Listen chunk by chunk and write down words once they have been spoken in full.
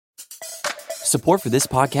Support for this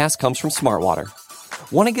podcast comes from Smartwater.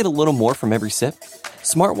 Want to get a little more from every sip?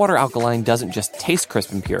 Smartwater Alkaline doesn't just taste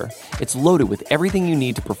crisp and pure, it's loaded with everything you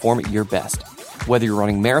need to perform at your best, whether you're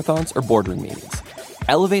running marathons or boardroom meetings.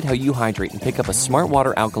 Elevate how you hydrate and pick up a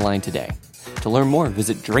Smartwater Alkaline today. To learn more,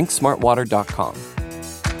 visit drinksmartwater.com.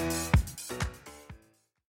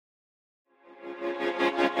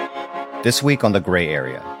 This week on The Gray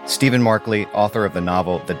Area, Stephen Markley, author of the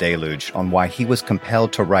novel The Deluge, on why he was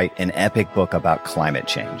compelled to write an epic book about climate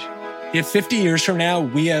change. If 50 years from now,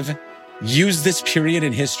 we have used this period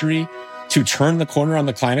in history to turn the corner on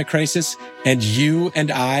the climate crisis, and you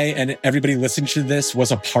and I and everybody listening to this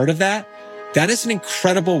was a part of that, that is an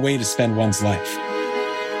incredible way to spend one's life.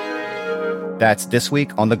 That's this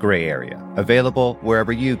week on The Gray Area, available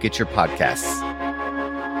wherever you get your podcasts.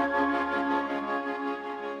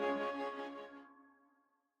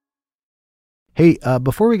 Hey,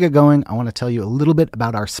 before we get going, I want to tell you a little bit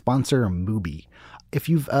about our sponsor, Mubi. If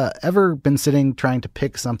you've ever been sitting trying to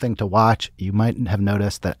pick something to watch, you might have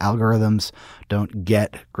noticed that algorithms don't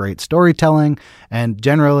get great storytelling, and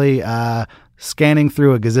generally scanning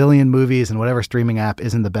through a gazillion movies and whatever streaming app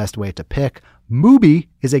isn't the best way to pick. Mubi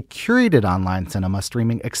is a curated online cinema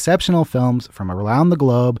streaming exceptional films from around the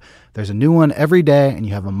globe. There's a new one every day, and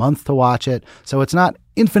you have a month to watch it. So it's not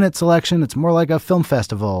infinite selection. It's more like a film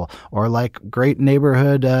festival or like great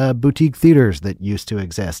neighborhood boutique theaters that used to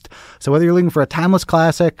exist. So whether you're looking for a timeless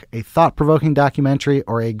classic, a thought-provoking documentary,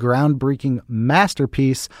 or a groundbreaking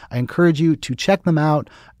masterpiece, I encourage you to check them out.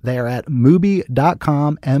 They are at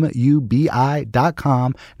Mubi.com, Mubi.com.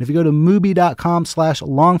 And if you go to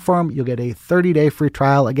Mubi.com/longform, you'll get a 30-day free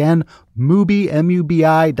trial. Again, Mubi,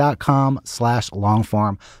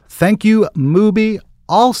 Mubi.com/longform. Thank you, Mubi.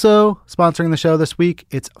 Also sponsoring the show this week,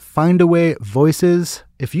 it's Findaway Voices.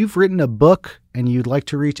 If you've written a book and you'd like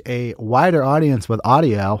to reach a wider audience with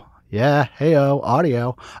audio,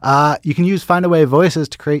 audio. You can use Findaway Voices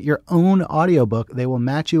to create your own audiobook. They will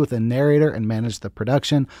match you with a narrator and manage the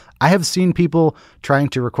production. I have seen people trying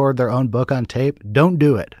to record their own book on tape. Don't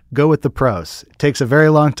do it. Go with the pros. It takes a very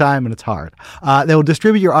long time and it's hard. They will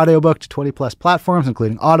distribute your audiobook to 20 plus platforms,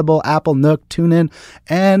 including Audible, Apple, Nook, TuneIn,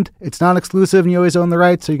 and it's not exclusive and you always own the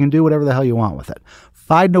rights, so you can do whatever the hell you want with it.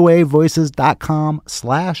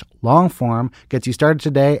 Findawayvoices.com/longform gets you started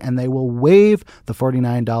today, and they will waive the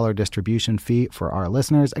 $49 distribution fee for our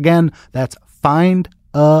listeners. Again, that's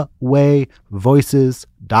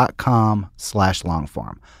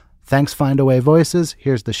findawayvoices.com/longform. Thanks, Findaway Voices.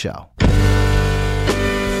 Here's the show.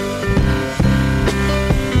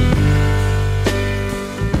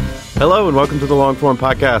 Hello and welcome to the Longform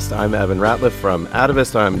Podcast. I'm Evan Ratliff from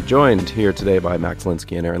Atavist. I'm joined here today by Max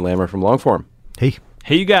Linsky and Aaron Lammer from Longform. Hey.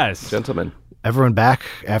 Hey, you guys. Gentlemen. Everyone back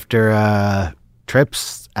after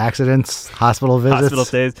trips, accidents, hospital visits? Hospital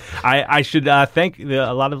stays. I should thank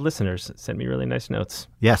a lot of listeners that sent me really nice notes.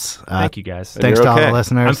 Yes. Thank you, guys. Thanks to all the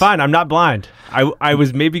listeners. I'm fine. I'm not blind. I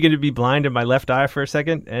was maybe going to be blind in my left eye for a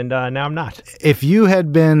second, and now I'm not. If you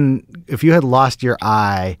had lost your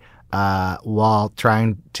eye while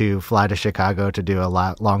trying to fly to Chicago to do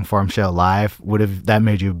a long form show live, would have that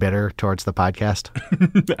made you bitter towards the podcast?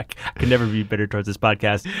 I could never be bitter towards this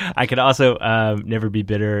podcast. I could also never be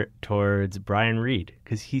bitter towards Brian Reed,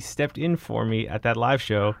 because he stepped in for me at that live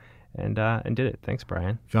show and did it. Thanks,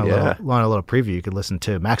 Brian. If you want a little preview, you could listen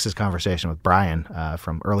to Max's conversation with Brian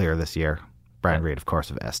from earlier this year. Brian Reed, of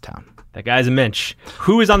course, of S-Town. That guy's a mensch.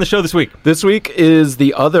 Who is on the show this week? This week is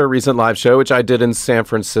the other recent live show, which I did in San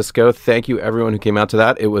Francisco. Thank you, everyone who came out to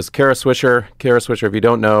that. It was Kara Swisher. Kara Swisher, if you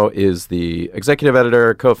don't know, is the executive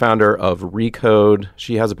editor, co-founder of Recode.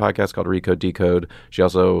 She has a podcast called Recode Decode. She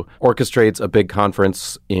also orchestrates a big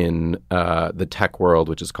conference in the tech world,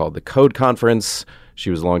 which is called the Code Conference. She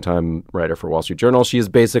was a longtime writer for Wall Street Journal. She is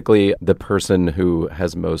basically the person who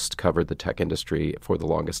has most covered the tech industry for the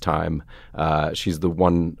longest time. She's the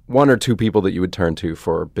one or two people that you would turn to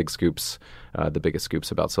for big scoops, the biggest scoops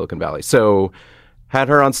about Silicon Valley. So had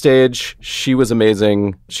her on stage. She was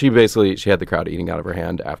amazing. She had the crowd eating out of her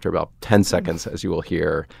hand after about 10 seconds, as you will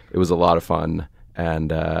hear. It was a lot of fun,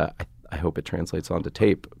 and I hope it translates onto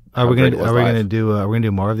tape. Are we going to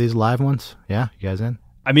do more of these live ones? Yeah, you guys in?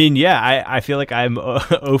 I mean, yeah, I feel like I'm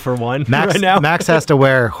 0 for 1 right now. Max has to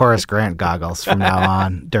wear Horace Grant goggles from now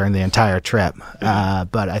on during the entire trip.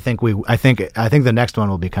 But I think the next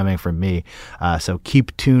one will be coming from me. So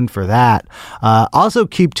keep tuned for that. Also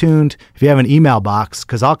keep tuned if you have an email box,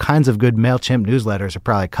 because all kinds of good MailChimp newsletters are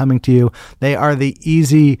probably coming to you. They are the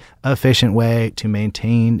easy, efficient way to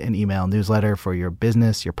maintain an email newsletter for your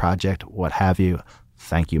business, your project, what have you.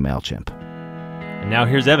 Thank you, MailChimp. And now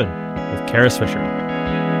here's Evan with Kara Swisher.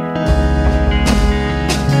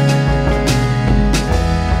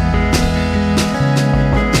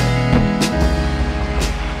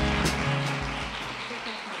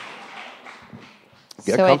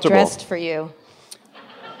 so comfortable. I dressed for you.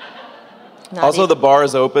 Not Also, even- the bar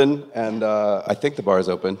is open, and I think the bar is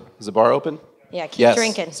open. Is the bar open? Yeah, keep Yes.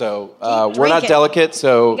 drinking. So Keep we're not drinking. delicate,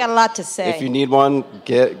 so You got a lot to say. if you need one,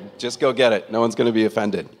 just go get it. No one's going to be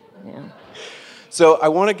offended. Yeah. So I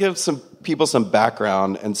want to give some people some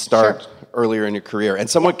background and start Sure. earlier in your career. And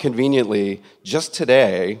somewhat conveniently, just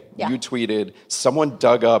today, Yeah. you tweeted, someone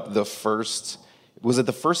dug up the first, was it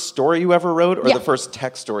the first story you ever wrote or Yeah. the first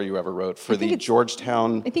tech story you ever wrote for I think the it's-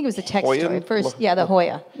 Georgetown I think it was the text Hoyan? story first. Yeah, the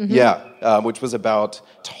Hoya. Yeah, which was about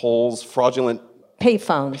tolls, fraudulent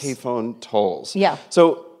Payphones. payphone tolls. Yeah.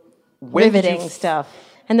 So when did Riveting you stuff.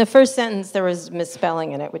 And the first sentence, there was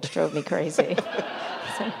misspelling in it, which drove me crazy.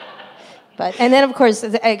 And then, of course,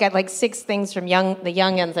 I got like 6 things from the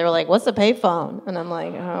youngins. They were like, what's a payphone? And I'm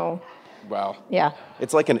like, oh, Wow. yeah.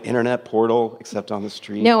 It's like an internet portal, except on the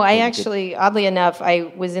street. No, I And you actually, oddly enough,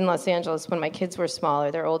 I was in Los Angeles when my kids were smaller.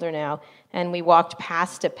 They're older now. And we walked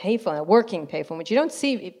past a payphone, a working payphone, which you don't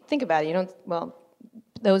see. Think about it. You don't, well,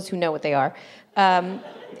 those who know what they are.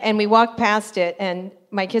 And we walked past it, and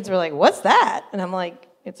my kids were like, what's that? And I'm like,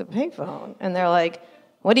 it's a payphone. And they're like,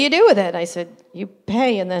 what do you do with it? I said, you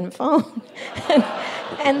pay and then phone.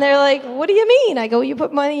 And they're like, what do you mean? I go, you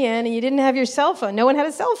put money in and you didn't have your cell phone. No one had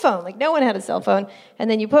a cell phone. Like, no one had a cell phone.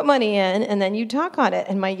 And then you put money in and then you talk on it.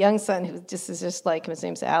 And my young son, who is just like, his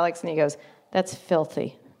name's Alex, and he goes, that's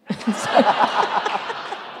filthy.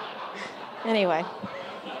 Anyway.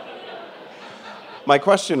 My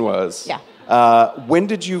question was, Yeah. When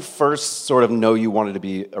did you first sort of know you wanted to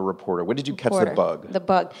be a reporter? When did you catch the bug? The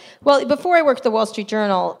bug. Well, before I worked at the Wall Street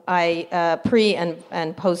Journal, I pre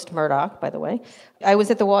and post Murdoch, by the way, I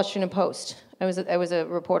was at the Washington Post. I was a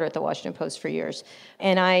reporter at the Washington Post for years,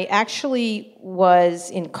 and I actually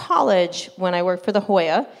was in college when I worked for the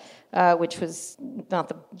Hoya, which was not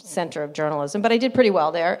the center of journalism, but I did pretty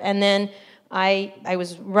well there. And then I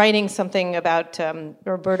was writing something about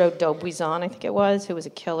Roberto Dobuizon, I think it was, who was a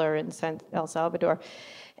killer in El Salvador.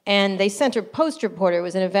 And they sent a Post reporter. It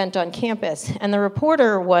was an event on campus. And the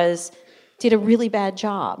reporter did a really bad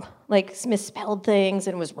job, like misspelled things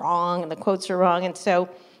and was wrong, and the quotes were wrong. And so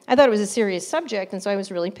I thought it was a serious subject, and so I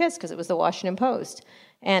was really pissed because it was the Washington Post.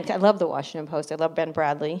 And I love the Washington Post. I love Ben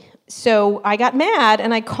Bradley. So I got mad,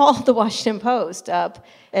 and I called the Washington Post up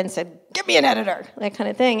and said, give me an editor, that kind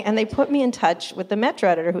of thing. And they put me in touch with the Metro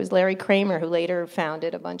editor, who was Larry Kramer, who later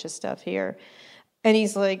founded a bunch of stuff here. And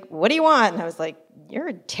he's like, what do you want? And I was like,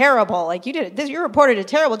 you're terrible. Like, you reported a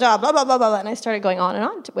terrible job, blah, blah, blah, blah, blah. And I started going on and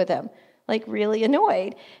on with him, like really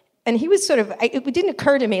annoyed. And he was it didn't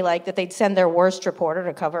occur to me like that they'd send their worst reporter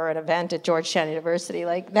to cover an event at Georgetown University.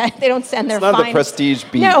 Like that, they don't send their It's not the prestige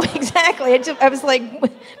beat. No, exactly. I was like,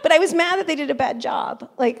 but I was mad that they did a bad job.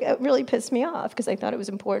 Like, it really pissed me off because I thought it was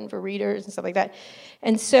important for readers and stuff like that.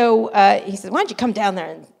 And so he said, why don't you come down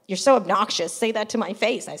there and you're so obnoxious, say that to my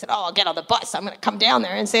face. I said, oh, I'll get on the bus. I'm going to come down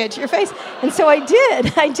there and say it to your face. And so I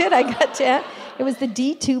did. I got down. It was the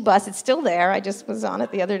D2 bus. It's still there. I just was on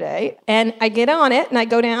it the other day. And I get on it, and I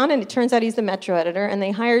go down, and it turns out he's the Metro editor, and they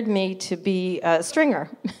hired me to be a stringer.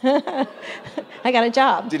 I got a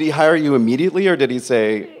job. Did he hire you immediately, or did he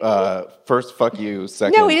say, first, fuck you,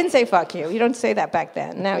 second? No, he didn't say fuck you. You don't say that back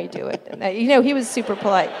then. Now you do it. He was super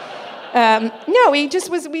polite. No, he just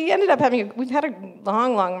was, we ended up we've had a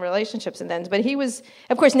long relationship since then, but he was,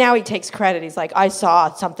 of course, now he takes credit. He's like, I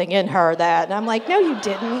saw something in her that, and I'm like, no, you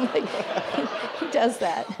didn't. He does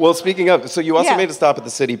that. Well, speaking of, so you also made a stop at the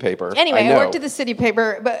City Paper. Anyway, I worked at the City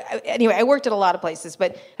Paper, but anyway, I worked at a lot of places,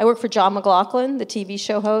 but I worked for John McLaughlin, the TV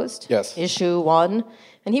show host. Yes. Issue 1.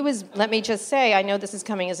 And he was, let me just say, I know this is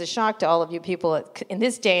coming as a shock to all of you people in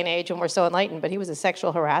this day and age when we're so enlightened, but he was a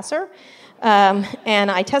sexual harasser.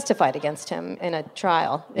 And I testified against him in a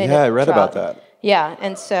trial. I read about that. Yeah,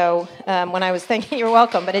 and so when I was thinking, you're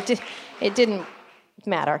welcome, but it didn't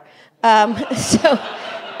matter.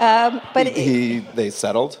 But they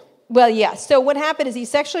settled? Well, yeah. So what happened is he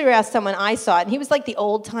sexually harassed someone. I saw it, and he was like the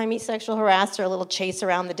old-timey sexual harasser, a little chase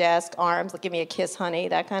around the desk, arms, like, give me a kiss, honey,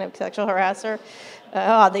 that kind of sexual harasser.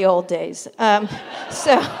 The old days.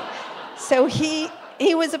 So he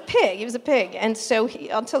was a pig. He was a pig. And so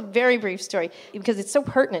I'll tell a very brief story because it's so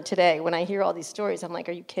pertinent today. When I hear all these stories, I'm like,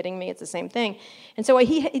 are you kidding me? It's the same thing. And so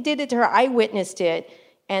he did it to her. I witnessed it.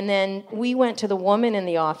 And then we went to the woman in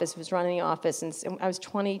the office who was running the office. And I was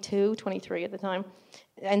 22, 23 at the time,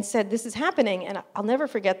 and said, this is happening. And I'll never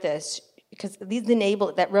forget this because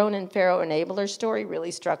that Ronan Farrow enabler story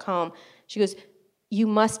really struck home. She goes, you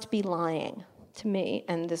must be lying to me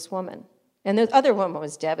and this woman. And the other woman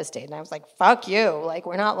was devastated. And I was like, fuck you. Like,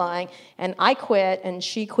 we're not lying. And I quit, and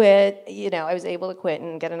she quit. I was able to quit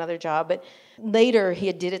and get another job. But later,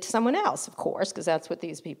 he did it to someone else, of course, because that's what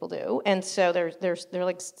these people do. And so they're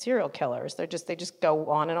like serial killers. They just go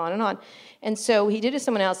on and on and on. And so he did it to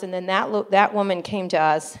someone else, and then that woman came to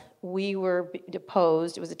us. We were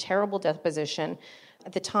deposed. It was a terrible deposition.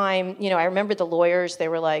 At the time, I remember the lawyers, they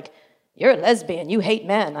were like, you're a lesbian, you hate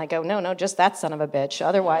men. I go, no, just that son of a bitch.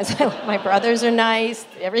 Otherwise, my brothers are nice,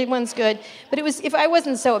 everyone's good. But if I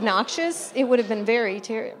wasn't so obnoxious, it would have been very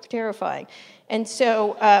terrifying. And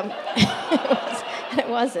so it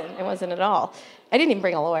wasn't at all. I didn't even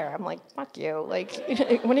bring a lawyer. I'm like, fuck you. Like,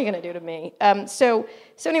 what are you going to do to me? So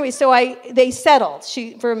they settled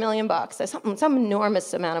for $1 million, some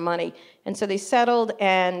enormous amount of money. And so they settled,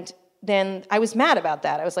 and then I was mad about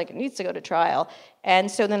that. I was like, it needs to go to trial.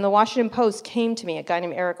 And so then the Washington Post came to me, a guy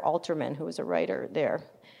named Eric Alterman, who was a writer there.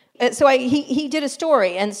 So he did a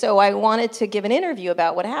story, and so I wanted to give an interview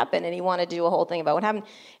about what happened, and he wanted to do a whole thing about what happened,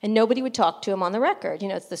 and nobody would talk to him on the record.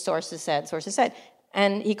 It's the sources said.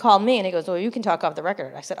 And he called me, and he goes, well, you can talk off the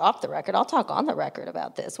record. I said, off the record? I'll talk on the record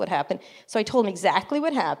about this, what happened. So I told him exactly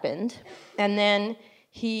what happened, and then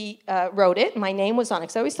he wrote it. My name was on it.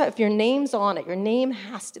 Because I always thought if your name's on it, your name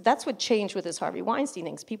has to. That's what changed with this Harvey Weinstein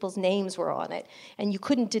things. People's names were on it. And you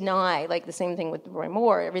couldn't deny, like the same thing with Roy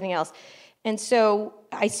Moore, everything else. And so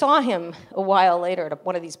I saw him a while later at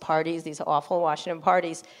one of these parties, these awful Washington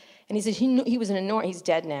parties. And he said he was he's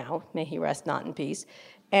dead now. May he rest not in peace.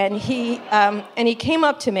 And he came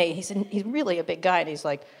up to me. He said, he's really a big guy. And he's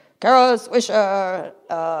like, Kara Swisher,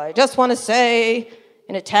 I just want to say,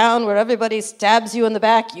 in a town where everybody stabs you in the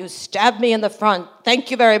back, you stab me in the front.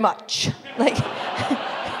 Thank you very much.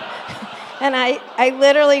 And I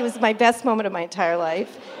literally, it was my best moment of my entire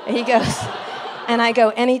life. And he goes, and I go,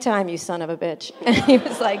 anytime, you son of a bitch. And he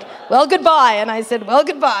was like, well, goodbye. And I said, well,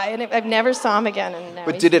 goodbye. And I've never saw him again. And now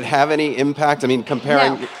but did it have any impact? I mean,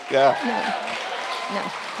 comparing... No. Yeah.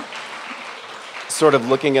 No. Sort of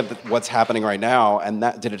looking at what's happening right now, and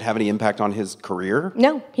did it have any impact on his career?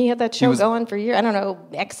 No, he had that show going for years. I don't know,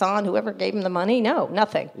 Exxon, whoever gave him the money. No,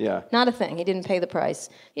 nothing. Yeah. Not a thing. He didn't pay the price.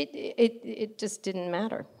 It just didn't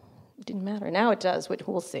matter. It didn't matter. Now it does.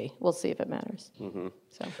 We'll see. We'll see if it matters. Mm-hmm.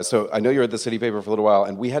 So I know you were at the City Paper for a little while,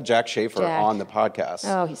 and we had Jack Schaefer on the podcast.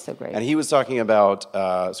 Oh, he's so great. And he was talking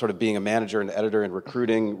about sort of being a manager and editor and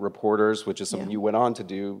recruiting reporters, which is something you went on to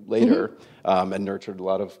do later, and nurtured a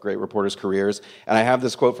lot of great reporters' careers. And I have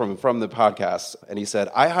this quote from the podcast, and he said,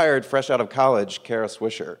 I hired fresh out of college Kara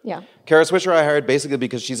Swisher. Yeah. Kara Swisher I hired basically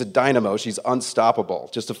because she's a dynamo. She's unstoppable,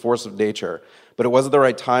 just a force of nature. But it wasn't the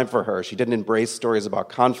right time for her. She didn't embrace stories about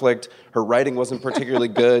conflict. Her writing wasn't particularly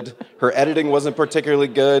good. Her editing wasn't particularly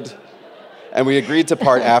good. And we agreed to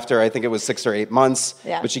part after, I think it was 6 or 8 months.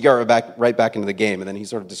 Yeah. But she got right back into the game. And then he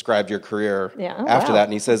sort of described your career after that.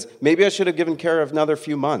 And he says, maybe I should have given Kara another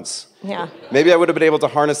few months. Yeah. Maybe I would have been able to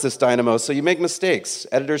harness this dynamo. So you make mistakes.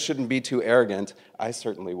 Editors shouldn't be too arrogant. I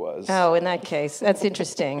certainly was. Oh, in that case, that's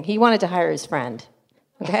interesting. He wanted to hire his friend.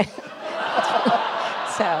 Okay?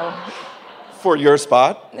 So... For your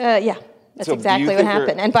spot? Yeah. That's so exactly what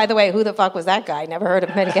happened. And by the way, who the fuck was that guy? Never heard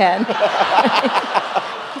of him again.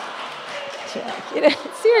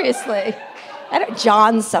 Seriously.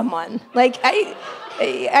 John someone. Like,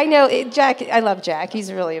 I know, Jack, I love Jack.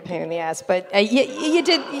 He's really a pain in the ass. But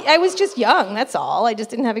I was just young, that's all. I just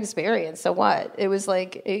didn't have experience. So what? It was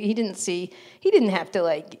like, he didn't have to,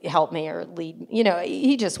 like, help me or lead.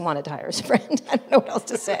 He just wanted to hire his friend. I don't know what else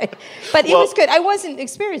to say. But it was good. I wasn't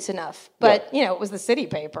experienced enough. But, it was the City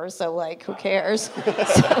Paper, so, like, who cares? So,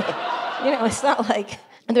 it's not like...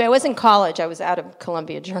 Anyway, I was in college. I was out of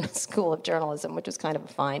Columbia School of Journalism, which was kind of a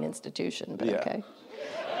fine institution, but okay.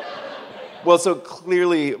 Well, so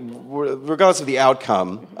clearly, regardless of the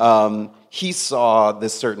outcome, he saw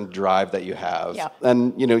this certain drive that you have. Yeah.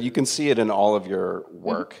 And, you can see it in all of your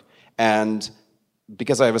work. Mm-hmm. And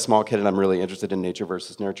because I have a small kid and I'm really interested in nature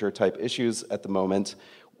versus nurture type issues at the moment,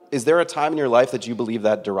 is there a time in your life that you believe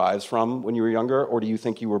that derives from when you were younger, or do you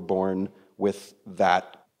think you were born with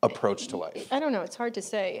that approach to life? I don't know. It's hard to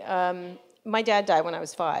say. My dad died when I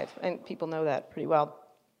was 5, and people know that pretty well.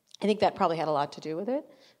 I think that probably had a lot to do with it.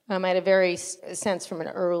 I had a very sense from an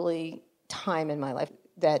early time in my life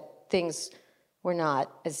that things were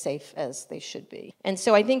not as safe as they should be. And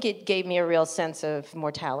so I think it gave me a real sense of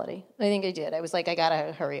mortality. I think it did. I was like, I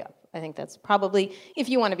gotta hurry up. I think that's probably, if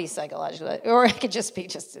you want to be psychological, or I could just be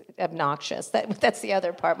just obnoxious. That's the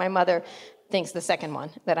other part. My mother thinks the second one,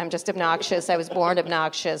 that I'm just obnoxious. I was born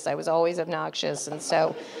obnoxious. I was always obnoxious. And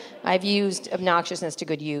so I've used obnoxiousness to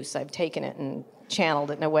good use. I've taken it and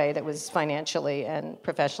channeled it in a way that was financially and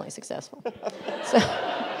professionally successful. So,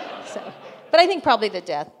 but I think probably the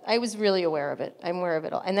death. I was really aware of it. I'm aware of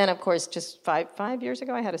it all. And then, of course, just five years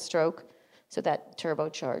ago, I had a stroke. So that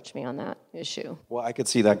turbocharged me on that issue. Well, I could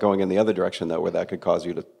see that going in the other direction, though, where that could cause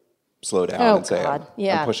you to slow down and say,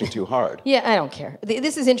 I'm pushing too hard. Yeah, I don't care.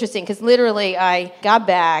 This is interesting because literally I got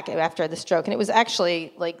back after the stroke, and it was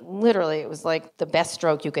actually it was like the best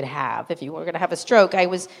stroke you could have. If you were going to have a stroke, I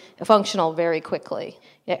was functional very quickly.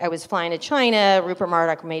 I was flying to China. Rupert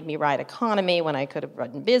Murdoch made me ride economy when I could have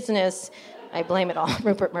run business. I blame it all on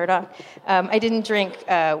Rupert Murdoch. I didn't drink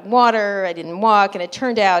water. I didn't walk. And it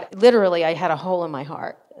turned out, literally, I had a hole in my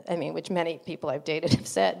heart. I mean, which many people I've dated have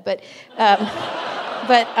said. But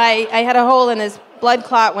I had a hole, and this blood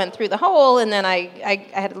clot went through the hole. And then I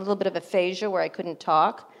had a little bit of aphasia where I couldn't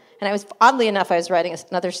talk. And oddly enough, I was writing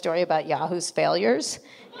another story about Yahoo's failures.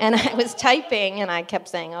 And I was typing, and I kept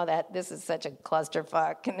saying, this is such a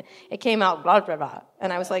clusterfuck. And it came out blah, blah, blah.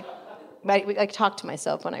 And I was like, I talk to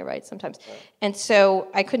myself when I write sometimes. And so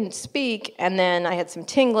I couldn't speak, and then I had some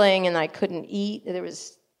tingling, and I couldn't eat.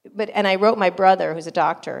 And I wrote my brother, who's a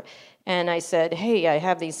doctor, and I said, hey, I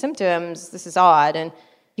have these symptoms. This is odd. And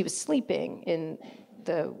he was sleeping in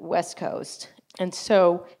the West Coast. And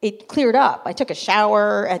so it cleared up. I took a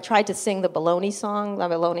shower. I tried to sing the Baloney song. La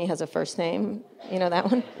Baloney has a first name. You know that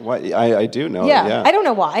one? What? I do know it, yeah. I don't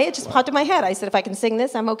know why. It just popped in my head. I said, if I can sing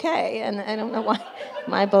this, I'm okay. And I don't know why.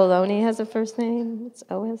 My Baloney has a first name. It's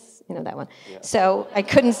O.S. You know that one. Yeah. So I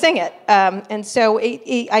couldn't sing it. And so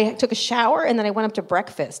I took a shower, and then I went up to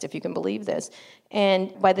breakfast, if you can believe this.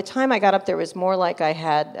 And by the time I got up there, it was more like I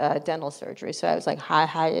had dental surgery. So I was like, hi,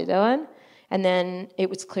 how you doing? And then it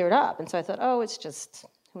was cleared up. And so I thought, it's just,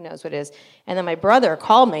 who knows what it is. And then my brother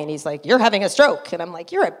called me, and he's like, you're having a stroke. And I'm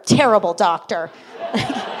like, you're a terrible doctor.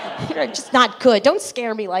 You're just not good. Don't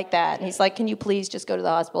scare me like that. And he's like, can you please just go to the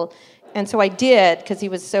hospital? And so I did, because he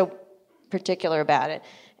was so particular about it.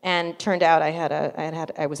 And turned out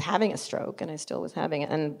I was having a stroke, and I still was having it.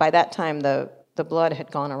 And by that time, the blood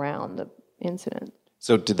had gone around the incident.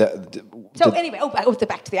 So anyway,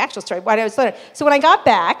 back to the actual story. So when I got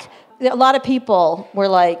back, a lot of people were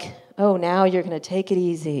like, now you're going to take it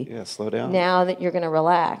easy. Yeah, slow down. Now that you're going to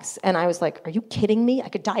relax. And I was like, are you kidding me? I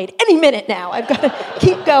could die at any minute now. I've got to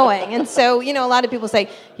keep going. And so, a lot of people say,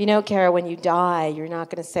 Kara, when you die, you're not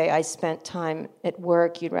going to say, I spent time at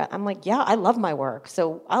work. I'm like, yeah, I love my work.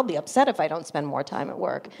 So I'll be upset if I don't spend more time at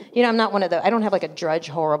work. I'm not I don't have like a drudge,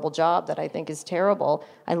 horrible job that I think is terrible.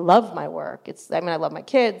 I love my work. I love my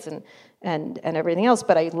kids and everything else,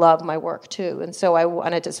 but I love my work too. And so I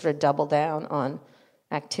wanted to sort of double down on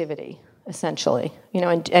activity, essentially,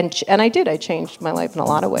 and I did. I changed my life in a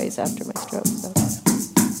lot of ways after my stroke. So.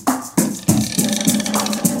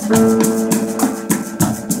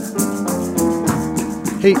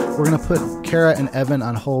 Hey, we're going to put Kara and Evan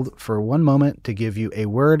on hold for one moment to give you a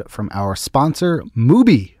word from our sponsor,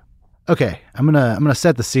 Mubi. Okay, I'm gonna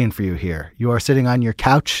set the scene for you here. You are sitting on your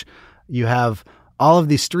couch. You have all of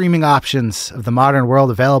these streaming options of the modern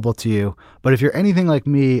world available to you. But if you're anything like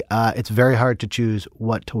me, it's very hard to choose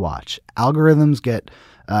what to watch. Algorithms get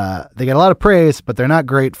a lot of praise, but they're not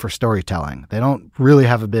great for storytelling. They don't really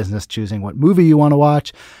have a business choosing what movie you want to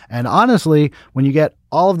watch. And honestly, when you get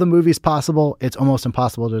all of the movies possible, it's almost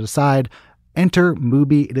impossible to decide. Enter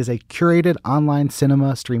Mubi. It is a curated online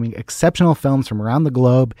cinema streaming exceptional films from around the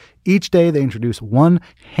globe. Each day they introduce one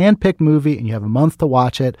hand-picked movie, and you have a month to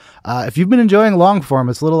watch it. If you've been enjoying long form,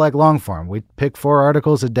 it's a little like long form. We pick 4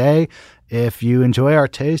 articles a day. If you enjoy our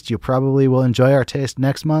taste, you probably will enjoy our taste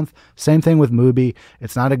next month. Same thing with Mubi.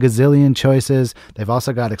 It's not a gazillion choices. They've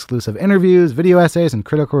also got exclusive interviews, video essays, and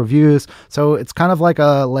critical reviews. So it's kind of like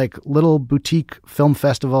a little boutique film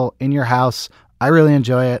festival in your house. I really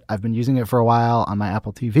enjoy it. I've been using it for a while on my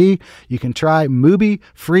Apple TV. You can try Mubi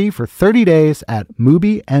free for 30 days at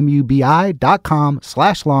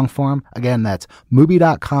mubi.com/longform. Again, that's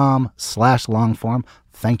mubi.com/longform.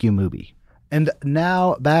 Thank you, Mubi. And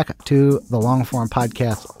now back to the Longform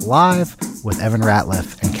Podcast live with Evan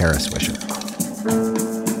Ratliff and Kara Swisher.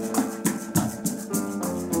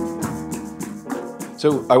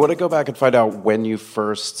 So I want to go back and find out when you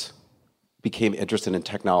first became interested in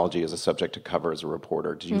technology as a subject to cover as a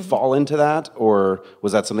reporter. Did you fall into that, or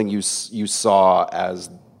was that something you saw as,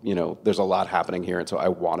 there's a lot happening here, and so I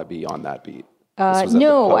want to be on that beat?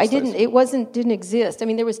 No, I didn't. It didn't exist. I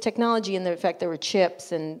mean, there was technology in the fact there were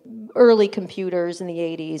chips and early computers in the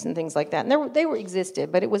 80s and things like that. And they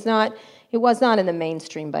existed, but it was not in the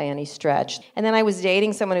mainstream by any stretch. And then I was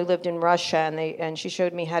dating someone who lived in Russia, and she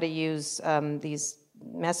showed me how to use these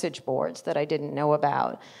message boards that I didn't know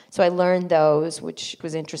about. So I learned those, which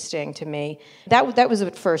was interesting to me. That was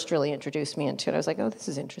what first really introduced me into it. I was like, oh, this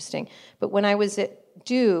is interesting. But when I was at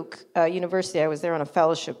Duke University, I was there on a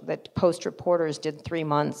fellowship that Post reporters did 3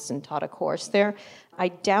 months and taught a course there. I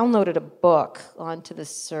downloaded a book onto the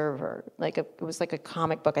server. It was like a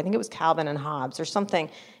comic book. I think it was Calvin and Hobbes or something.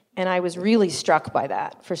 And I was really struck by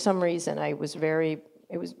that. For some reason,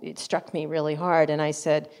 it struck me really hard. And I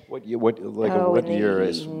said, what year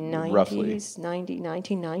is 90s, roughly?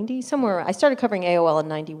 1990, somewhere. I started covering AOL in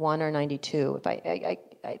 91 or 92, if I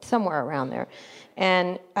somewhere around there.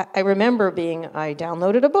 And I remember I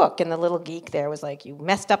downloaded a book, and the little geek there was like, you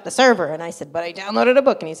messed up the server. And I said, but I downloaded a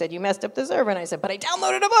book. And he said, you messed up the server. And I said, but I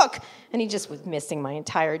downloaded a book. And he just was missing my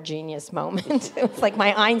entire genius moment. It was like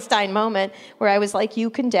my Einstein moment where I was like,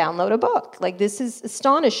 you can download a book. Like, this is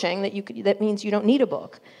astonishing that means you don't need a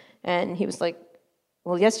book. And he was like,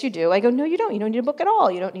 well, yes, you do. I go, no, you don't. You don't need a book at all.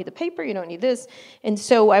 You don't need the paper. You don't need this. And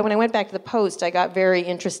so when I went back to the Post, I got very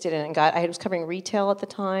interested in it. I was covering retail at the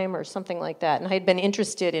time or something like that. And I had been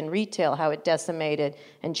interested in retail, how it decimated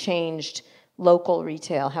and changed local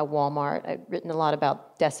retail, how Walmart, I'd written a lot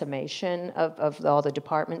about decimation of all the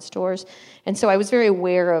department stores. And so I was very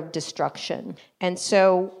aware of destruction. And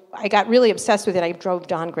so I got really obsessed with it. I drove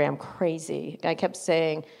Don Graham crazy. I kept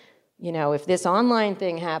saying, if this online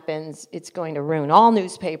thing happens, it's going to ruin all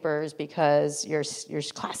newspapers because your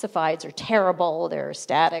classifieds are terrible, they're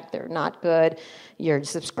static, they're not good. Your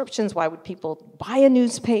subscriptions, why would people buy a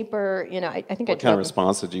newspaper? I think What kind of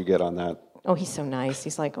response did you get on that? Oh, he's so nice.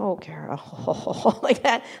 He's like, oh, Kara, like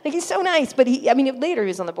that. Like, he's so nice. But later he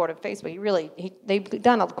was on the board of Facebook. They've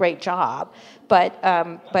done a great job. But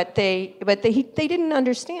they didn't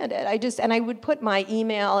understand it. I would put my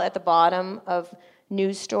email at the bottom of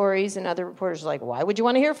news stories, and other reporters are like, why would you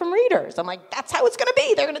want to hear from readers? I'm like, that's how it's going to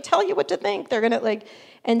be. They're going to tell you what to think. They're going to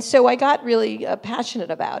and so I got really passionate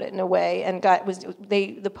about it in a way, and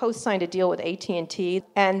the Post signed a deal with AT&T,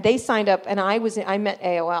 and they signed up, and I met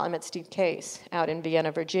AOL. I met Steve Case out in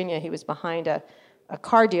Vienna, Virginia. He was behind a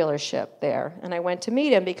car dealership there, and I went to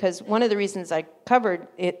meet him because one of the reasons I covered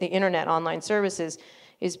the internet online services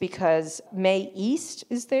is because May East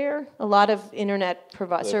is there. A lot of internet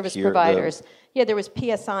service providers. Yeah, there was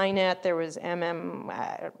PSINet, there was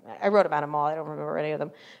I wrote about them all, I don't remember any of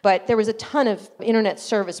them. But there was a ton of internet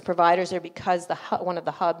service providers there because one of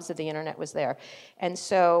the hubs of the internet was there. And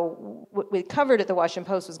so what we covered at the Washington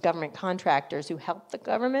Post was government contractors who helped the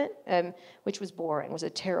government, which was boring. It was a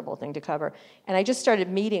terrible thing to cover. And I just started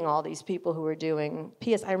meeting all these people who were doing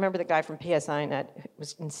I remember the guy from PSINet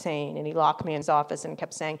was insane, and he locked me in his office and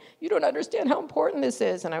kept saying, you don't understand how important this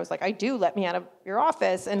is. And I was like, I do, let me out of your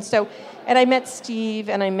office. And I met Steve,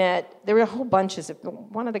 and there were a whole bunch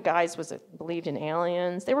one of the guys believed in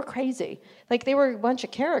aliens. They were crazy. They were a bunch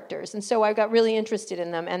of characters. And so I got really interested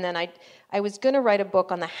in them. And then I was going to write a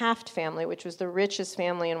book on the Haft family, which was the richest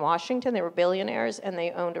family in Washington. They were billionaires, and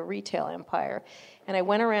they owned a retail empire. And I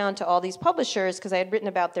went around to all these publishers because I had written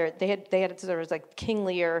about there was like King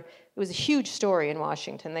Lear. It was a huge story in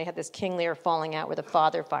Washington. They had this King Lear falling out where the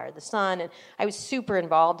father fired the son. And I was super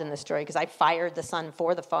involved in the story because I fired the son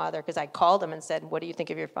for the father because I called him and said, what do you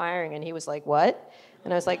think of your firing? And he was like, what?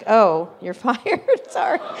 And I was like, oh, you're fired?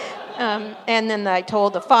 Sorry. And then I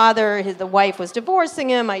told the father, the wife was divorcing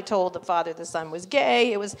him. I told the father the son was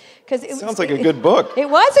gay. Sounds like a good book. It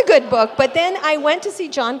was a good book. But then I went to see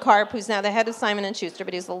John Karp, who's now the head of Simon & Schuster,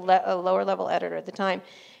 but he's a lower-level editor at the time.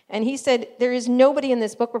 And he said, there is nobody in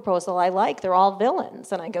this book proposal I like. They're all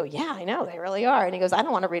villains. And I go, yeah, I know, they really are. And he goes, I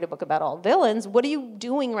don't want to read a book about all villains. What are you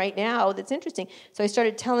doing right now that's interesting? So I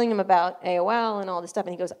started telling him about AOL and all this stuff.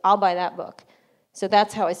 And he goes, I'll buy that book. So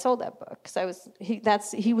that's how I sold that book. Because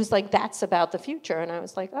he was like, that's about the future. And I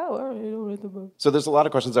was like, oh, all right, I'll read the book. So there's a lot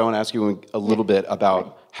of questions I want to ask you a little bit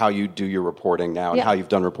about how you do your reporting now and how you've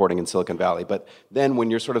done reporting in Silicon Valley. But then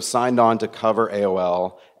when you're sort of signed on to cover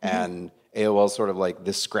AOL and AOL's sort of like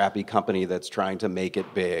this scrappy company that's trying to make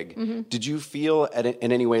it big. Did you feel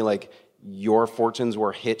in any way like your fortunes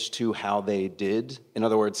were hitched to how they did? In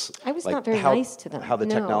other words, I was not very nice to them. How the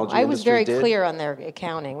technology I was very industry did? clear on their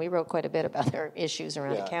accounting. We wrote quite a bit about their issues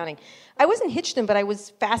around accounting. I wasn't hitched them, but I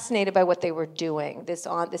was fascinated by what they were doing. This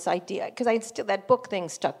idea, because that book thing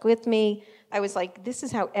stuck with me. I was like, this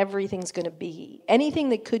is how everything's going to be. Anything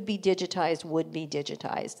that could be digitized would be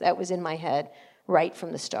digitized. That was in my head right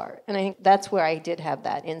from the start. And I think that's where I did have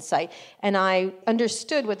that insight. And I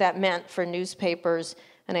understood what that meant for newspapers,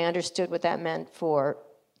 and I understood what that meant for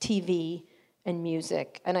TV and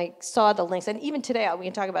music. And I saw the links. And even today, we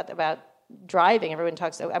can talk about driving. Everyone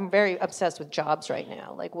talks. I'm very obsessed with jobs right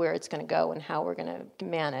now, like where it's going to go and how we're going to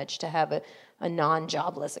manage to have a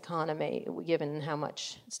non-jobless economy, given how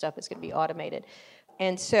much stuff is going to be automated.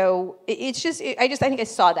 And so I think I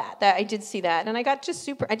saw that I did see that, and I got just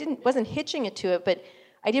super. Wasn't hitching it to it, but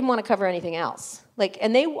I didn't want to cover anything else. Like,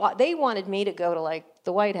 and they wanted me to go to like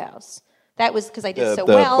the White House. That was because I did so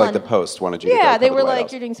well. Like the Post wanted you to go Yeah, cover they were the White like,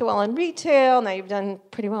 House. you're doing so well in retail, and you've done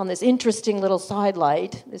pretty well in this interesting little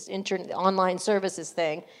sidelight, this online services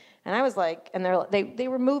thing. And I was like, and they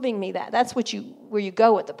were moving me that's where you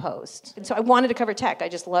go at the Post. And so I wanted to cover tech. I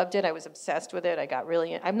just loved it. I was obsessed with it.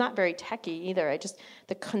 I'm not very techy either.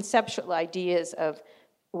 The conceptual ideas of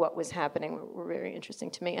what was happening were very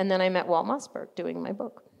interesting to me. And then I met Walt Mossberg doing my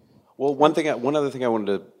book. Well, one other thing I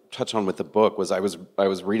wanted to touch on with the book was I was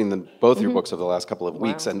reading both your books over the last couple of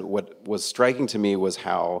weeks, and what was striking to me was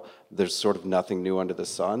how there's sort of nothing new under the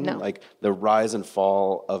sun. No. Like the rise and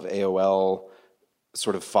fall of AOL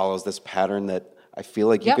sort of follows this pattern that I feel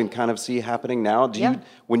like you can kind of see happening now.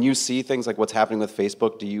 When you see things like what's happening with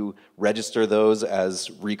Facebook, do you register those as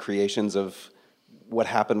recreations of what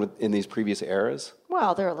happened in these previous eras?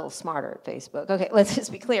 Well, they're a little smarter at Facebook. Okay, let's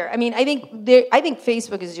just be clear. I mean, I think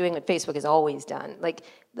Facebook is doing what Facebook has always done. Like,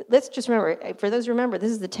 let's just remember, for those who remember,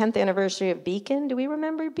 this is the 10th anniversary of Beacon. Do we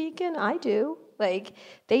remember Beacon? I do. Like,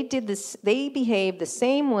 they behaved the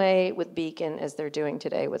same way with Beacon as they're doing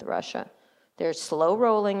today with Russia. They're slow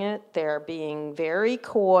rolling it. They're being very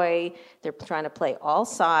coy. They're trying to play all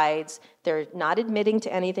sides. They're not admitting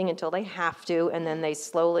to anything until they have to, and then they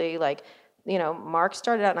slowly, like, Mark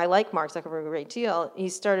started out, and I like Mark Zuckerberg a great deal. He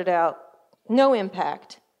started out, no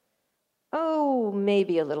impact. Oh,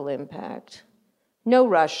 maybe a little impact. No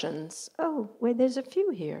Russians. Oh, wait, there's a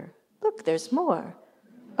few here. Look, there's more.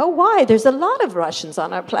 Oh, why? There's a lot of Russians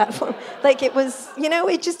on our platform. Like, it was,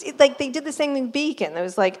 like they did the same thing with Beacon. It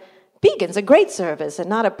was like, Beacon's a great service and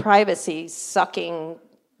not a privacy-sucking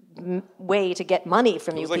way to get money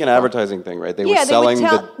from you. It was like an advertising thing, right? They were selling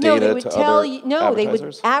the data to other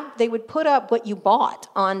advertisers? They would put up what you bought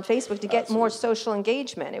on Facebook to get more social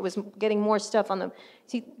engagement. It was getting more stuff on them.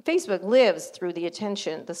 See, Facebook lives through the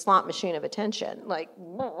attention, the slot machine of attention. Like,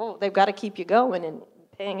 they've got to keep you going and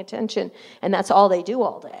paying attention, and that's all they do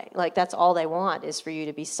all day. Like, that's all they want is for you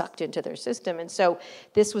to be sucked into their system. And so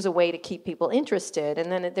this was a way to keep people interested.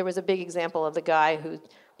 And then there was a big example of the guy who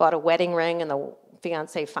bought a wedding ring, and the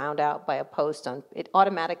fiance found out by a post it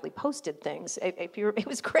automatically posted things. It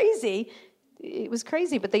was crazy. It was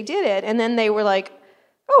crazy, but they did it. And then they were like,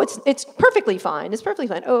 oh, it's perfectly fine. It's perfectly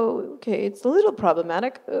fine. Oh, okay, it's a little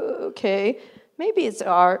problematic. Okay, maybe it's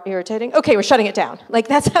irritating. Okay, we're shutting it down. Like,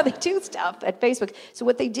 that's how they do stuff at Facebook. So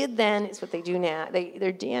what they did then is what they do now.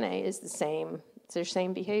 Their DNA is the same. It's their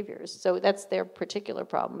same behaviors. So that's their particular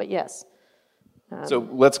problem. But yes. So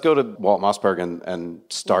let's go to Walt Mossberg and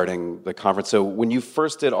starting the conference. So when you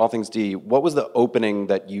first did All Things D, what was the opening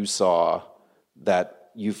that you saw that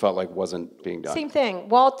you felt like wasn't being done? Same thing.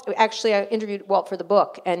 Walt, actually, I interviewed Walt for the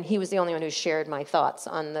book, and he was the only one who shared my thoughts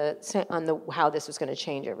on how this was going to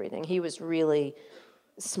change everything. He was really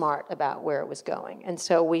smart about where it was going, and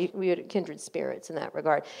so we had kindred spirits in that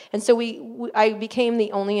regard. And so I became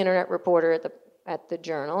the only internet reporter at the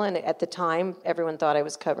Journal, and at the time, everyone thought I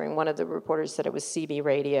was covering. One of the reporters said it was CB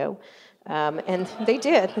Radio, and they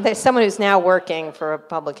did. There's someone who's now working for a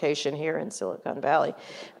publication here in Silicon Valley.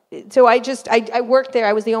 So I worked there.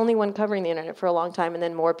 I was the only one covering the internet for a long time, and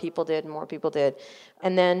then more people did,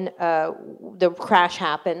 and then the crash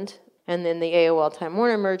happened, and then the AOL Time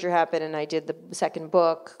Warner merger happened, and I did the second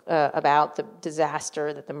book about the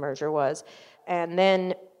disaster that the merger was, and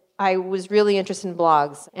then I was really interested in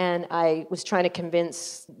blogs, and I was trying to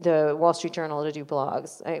convince the Wall Street Journal to do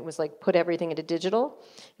blogs. I was like, put everything into digital,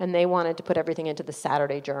 and they wanted to put everything into the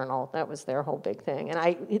Saturday Journal. That was their whole big thing.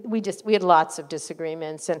 And we had lots of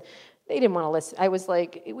disagreements, and they didn't want to listen. I was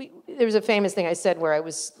like, there was a famous thing I said where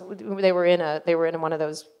they were in one of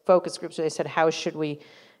those focus groups where they said, how should we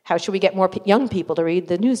get more young people to read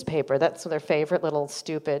the newspaper? That's their favorite little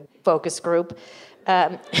stupid focus group,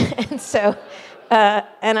 and so.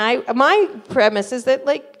 My premise is that,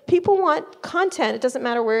 like, people want content. It doesn't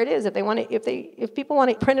matter where it is. If people want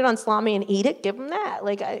to print it on salami and eat it, give them that.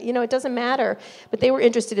 Like, it doesn't matter. But they were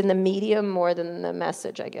interested in the medium more than the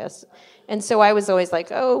message, I guess. And so I was always like,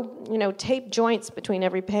 tape joints between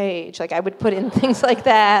every page. Like, I would put in things like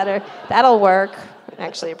that, or that'll work.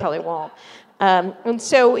 Actually, it probably won't. And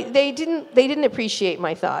so they didn't appreciate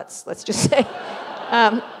my thoughts. Let's just say.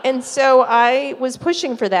 And so I was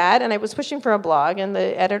pushing for that, and I was pushing for a blog, and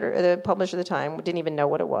the publisher at the time didn't even know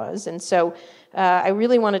what it was. And so I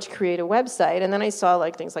really wanted to create a website, and then I saw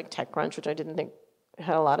things like TechCrunch, which I didn't think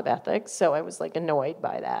had a lot of ethics, so I was like annoyed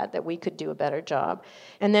by that we could do a better job.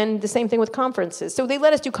 And then the same thing with conferences. So they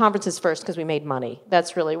let us do conferences first because we made money.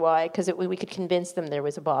 That's really why, because we could convince them there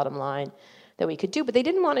was a bottom line that we could do. But they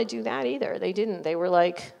didn't want to do that either. They didn't. They were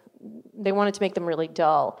like, they wanted to make them really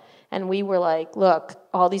dull. And we were like, look,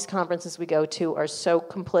 all these conferences we go to are so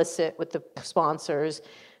complicit with the sponsors.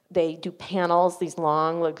 They do panels, these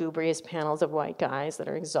long, lugubrious panels of white guys that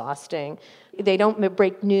are exhausting. They don't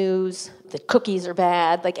break news. The cookies are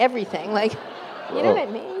bad, like everything. Like, you know what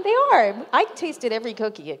I mean? They are. I tasted every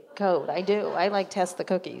cookie at Code. I do. I like test the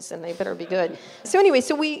cookies, and they better be good. So anyway,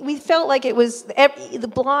 so we felt like it was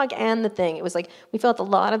the blog and the thing. It was like we felt a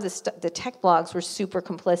lot of the tech blogs were super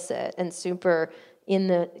complicit and super in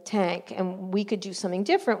the tank, and we could do something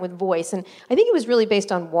different with voice. And I think it was really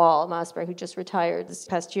based on Wall Mossberg, who just retired this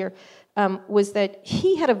past year, was that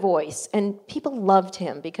he had a voice, and people loved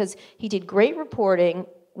him because he did great reporting,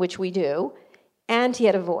 which we do, and he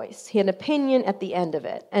had a voice. He had an opinion at the end of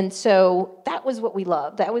it. And so that was what we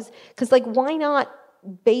loved. That was, because like, why not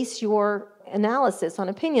base your analysis on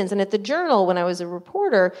opinions? And at the Journal, when I was a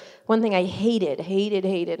reporter, one thing I hated,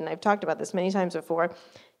 and I've talked about this many times before,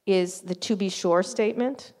 is the "to be sure"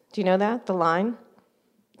 statement. Do you know that, the line?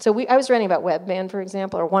 So I was writing about Webband, for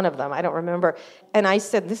example, or one of them, I don't remember, and I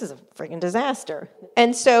said, this is a friggin' disaster.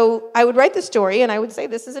 And so I would write the story, and I would say,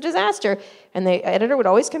 this is a disaster. And the editor would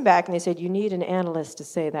always come back, and they said, you need an analyst to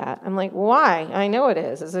say that. I'm like, why? I know it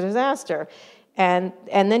is. It's a disaster. And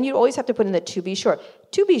then you always have to put in the "to be sure."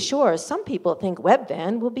 To be sure, some people think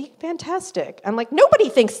Webband will be fantastic. I'm like, nobody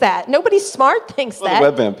thinks that. Nobody smart thinks that.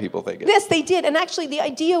 The Webband people think it. Yes, they did. And actually, the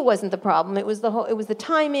idea wasn't the problem. It was the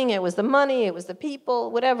timing. It was the money. It was the people.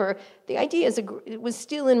 Whatever. The idea it was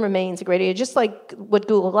still and remains a great idea. Just like what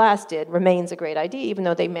Google Glass did remains a great idea, even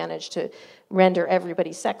though they managed to render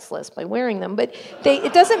everybody sexless by wearing them. But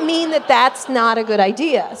it doesn't mean that that's not a good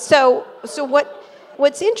idea. So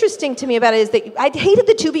what's interesting to me about it is that I hated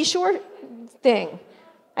the "to be sure" thing.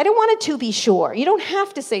 I don't want a "to be sure." You don't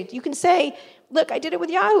have to say, you can say, look, I did it with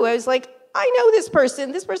Yahoo. I was like, I know this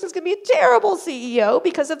person. This person's going to be a terrible CEO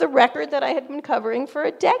because of the record that I had been covering for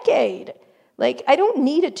a decade. Like, I don't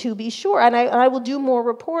need a "to be sure." And I will do more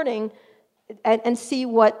reporting and see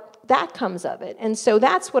what that comes of it. And so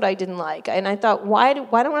that's what I didn't like. And I thought, why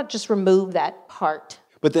don't I just remove that part?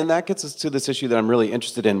 But then that gets us to this issue that I'm really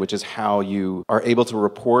interested in, which is how you are able to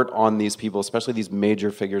report on these people, especially these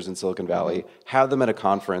major figures in Silicon Valley, have them at a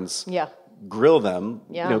conference, grill them,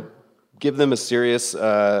 give them a serious...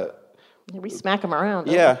 we smack them around.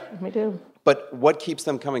 Yeah. We do. But what keeps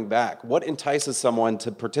them coming back? What entices someone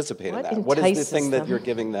to participate in that? What is the thing that you're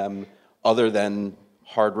giving them other than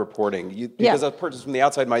hard reporting? Because a person from the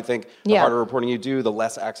outside might think the harder reporting you do, the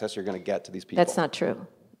less access you're going to get to these people. That's not true.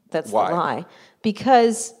 That's Why? the lie.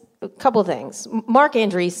 Because a couple things. Mark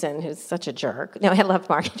Andreessen, who's such a jerk. No, I love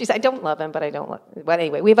Mark Andreessen. I don't love him, but I don't love him. But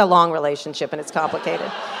anyway, we have a long relationship, and it's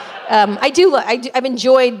complicated. I've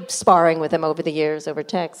enjoyed sparring with him over the years, over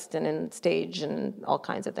text and in stage and all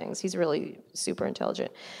kinds of things. He's really super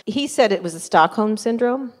intelligent. He said it was the Stockholm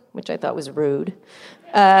Syndrome, which I thought was rude.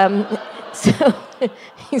 So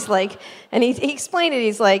he's like, and he explained it,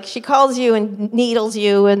 he's like, she calls you and needles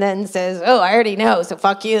you and then says, oh, I already know, so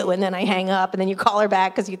fuck you, and then I hang up, and then you call her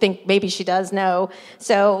back because you think maybe she does know.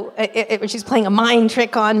 So she's playing a mind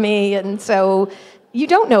trick on me, and so you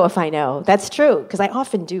don't know if I know. That's true, because I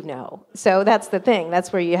often do know. So that's the thing.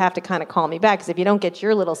 That's where you have to kind of call me back, because if you don't get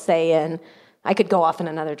your little say in, I could go off in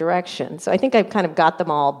another direction. So I think I've kind of got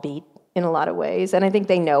them all beat in a lot of ways, and I think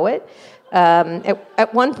they know it.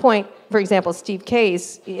 At one point, for example, Steve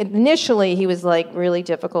Case, initially he was like really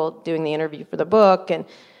difficult doing the interview for the book, and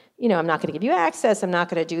I'm not going to give you access, I'm not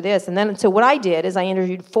going to do this. And then, so what I did is I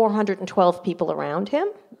interviewed 412 people around him,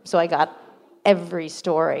 so I got every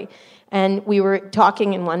story. And we were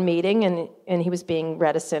talking in one meeting, and he was being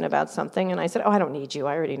reticent about something, and I said, oh, I don't need you,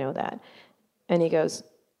 I already know that. And he goes,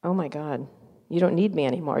 oh my God, you don't need me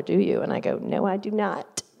anymore, do you? And I go, no, I do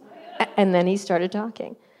not. And then he started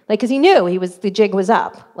talking. Because he knew the jig was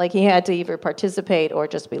up. Like, he had to either participate or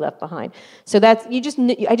just be left behind. So I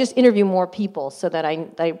just interview more people so that I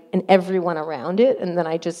and everyone around it, and then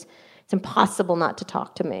it's impossible not to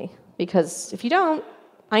talk to me, because if you don't,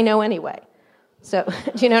 I know anyway. So,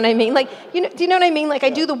 do you know what I mean? Do you know what I mean? Like, I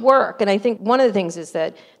do the work, and I think one of the things is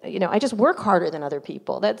that, I just work harder than other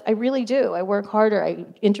people. I really do. I work harder. I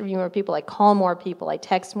interview more people. I call more people. I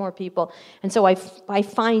text more people. And so I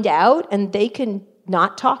find out, and they can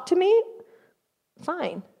not talk to me,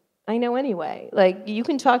 fine. I know anyway. Like, you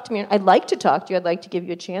can talk to me. I'd like to talk to you. I'd like to give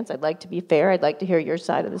you a chance. I'd like to be fair. I'd like to hear your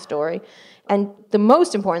side of the story. And the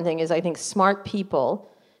most important thing is, I think, smart people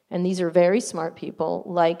And these are very smart people,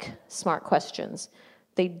 like smart questions.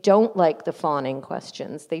 They don't like the fawning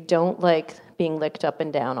questions. They don't like being licked up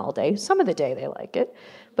and down all day. Some of the day they like it.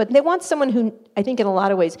 But they want someone who, I think in a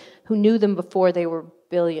lot of ways, who knew them before they were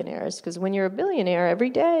billionaires. Because when you're a billionaire, every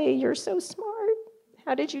day you're so smart.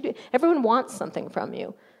 How did you do? Everyone wants something from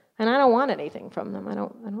you. And I don't want anything from them. I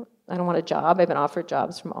don't want a job. I've been offered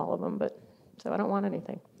jobs from all of them, but so I don't want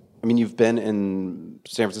anything. I mean, you've been in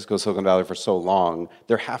San Francisco, Silicon Valley for so long.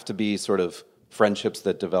 There have to be sort of friendships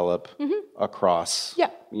that develop across,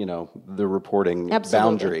 the reporting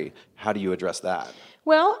boundary. How do you address that?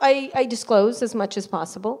 Well, I disclose as much as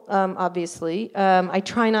possible, obviously. I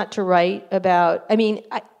try not to write about, Mark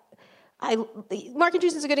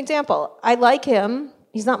Andreessen is a good example. I like him.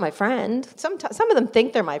 He's not my friend. Some of them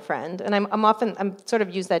think they're my friend, and I'm sort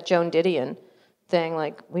of use that Joan Didion thing,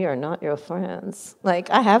 like, we are not your friends. Like,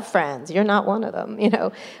 I have friends. You're not one of them,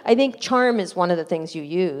 I think charm is one of the things you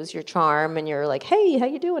use, your charm, and you're like, hey, how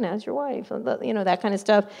you doing? How's your wife? That kind of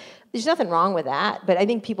stuff. There's nothing wrong with that, but I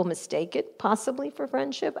think people mistake it possibly for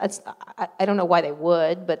friendship. I don't know why they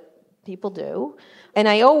would, but people do. And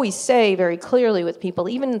I always say very clearly with people,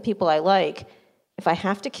 even the people I like, if I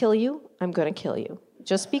have to kill you, I'm going to kill you.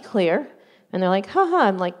 Just be clear. And they're like, haha.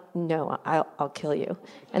 I'm like, no, I'll kill you.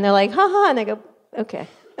 And they're like, haha. And I go, okay.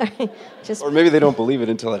 Or maybe they don't believe it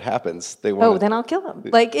until it happens. Then I'll kill them.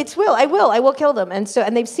 Like, I will kill them. And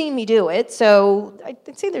they've seen me do it. So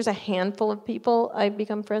I'd say there's a handful of people I've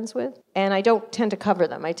become friends with. And I don't tend to cover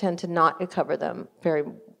them. I tend to not cover them very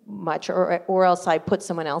much, or else I put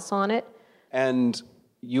someone else on it. And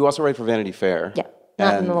you also write for Vanity Fair. Yeah.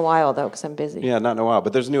 Not in a while, though, because I'm busy. Yeah, not in a while.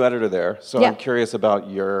 But there's a new editor there. So I'm curious about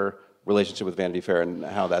your relationship with Vanity Fair and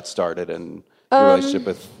how that started, and your relationship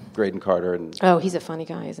with Graydon Carter. Oh, he's a funny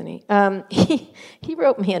guy, isn't he? He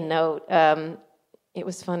wrote me a note. It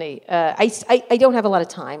was funny. I don't have a lot of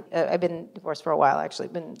time. I've been divorced for a while, actually.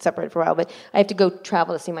 Been separated for a while. But I have to go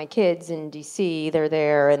travel to see my kids in D.C. They're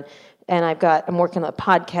there, and I'm working on a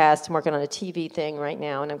podcast, I'm working on a TV thing right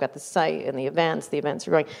now, and I've got the site and the events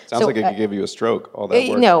are going. Sounds like it could give you a stroke, all that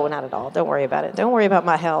work. No, not at all. Don't worry about it. Don't worry about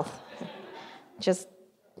my health. Just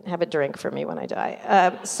have a drink for me when I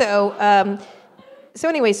die. So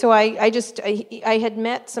anyway, I had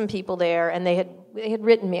met some people there, and they had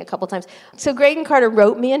written me a couple times. So Graydon Carter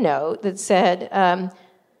wrote me a note that said,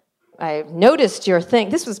 I've noticed your thing.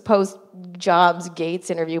 This was post-Jobs Gates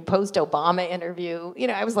interview, post-Obama interview.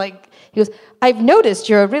 I was like, he goes, I've noticed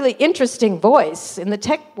you're a really interesting voice in the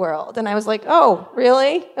tech world. And I was like, oh,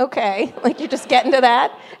 really? Okay. Like, you're just getting to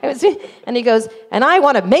that? And he goes, and I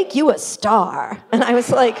want to make you a star. And I was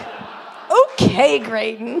like, okay,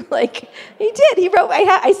 Graydon. Like, he did. He wrote,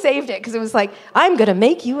 I saved it because it was like, I'm going to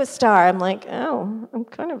make you a star. I'm like, oh, I'm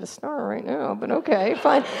kind of a star right now, but okay,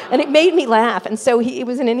 fine. And it made me laugh. And so it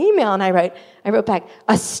was in an email, and I wrote back,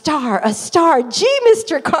 a star. Gee,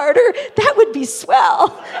 Mr. Carter, that would be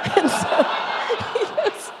swell.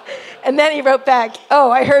 And then he wrote back, oh,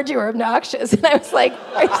 I heard you were obnoxious. And I was like,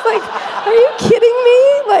 are you kidding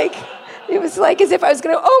me? Like, it was like as if I was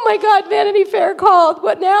going to, oh my God, Vanity Fair called,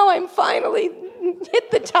 but now I'm finally hit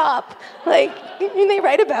the top. Like, they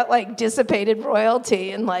write about like dissipated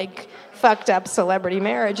royalty and like fucked up celebrity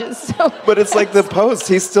marriages. So, but it's like the Post,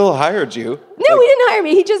 he still hired you. No, he didn't hire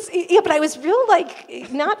me. But I was real like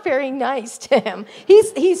not very nice to him.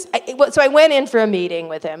 So I went in for a meeting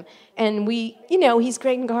with him, and he's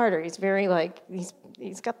Graydon Carter. He's very like,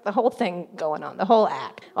 he's got the whole thing going on, the whole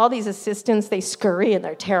act. All these assistants, they scurry and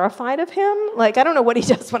they're terrified of him. Like, I don't know what he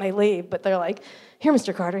does when I leave, but they're like, here,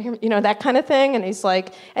 Mr. Carter, here, that kind of thing. And he's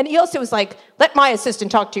like, and he also was like, let my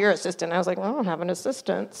assistant talk to your assistant. And I was like, well, I don't have an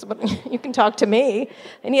assistant, but you can talk to me.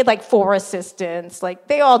 And he had like 4 assistants. Like,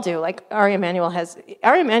 they all do. Like, Ari Emanuel,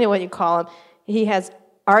 what you call him, he has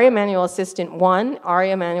Ari Emanuel Assistant 1,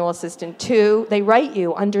 Ari Emanuel Assistant 2, they write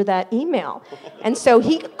you under that email. And so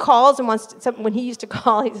he calls and when he used to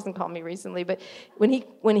call, he doesn't call me recently, but when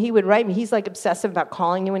he would write me, he's like obsessive about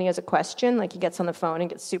calling you when he has a question. Like, he gets on the phone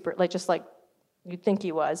and gets super, like, just like you'd think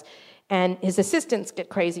he was. And his assistants get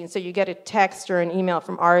crazy, and so you get a text or an email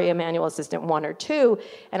from Ari Emanuel Assistant 1 or 2,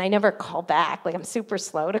 and I never call back. Like, I'm super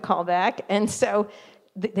slow to call back. And so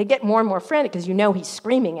they get more and more frantic because he's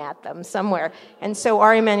screaming at them somewhere. And so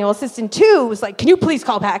Ari Emanuel Assistant 2 was like, can you please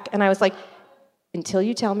call back? And I was like, until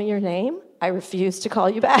you tell me your name, I refuse to call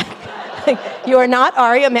you back. Like, you are not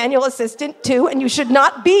Ari Emanuel Assistant 2, and you should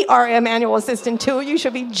not be Ari Emanuel Assistant 2. You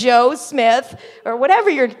should be Joe Smith or whatever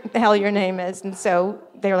the hell your name is. And so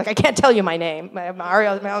they were like, I can't tell you my name. I'm Ari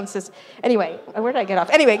Emanuel Assistant. Anyway, where did I get off?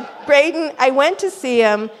 Anyway, Graydon, I went to see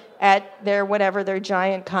him at their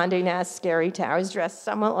giant Condé Nast scary tower. I was dressed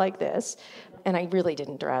somewhat like this. and I really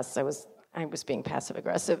didn't dress. I was being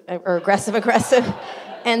passive-aggressive, or aggressive-aggressive.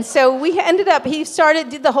 And so we ended up,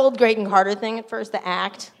 did the whole Graydon Carter thing at first, the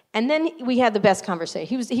act, and then we had the best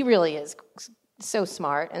conversation. He really is so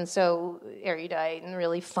smart and so erudite and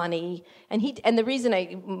really funny. And the reason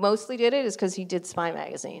I mostly did it is because he did Spy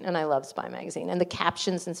Magazine, and I love Spy Magazine. And the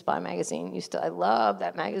captions in Spy Magazine I love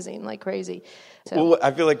that magazine like crazy. So, well,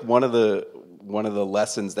 I feel like one of the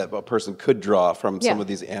lessons that a person could draw from some of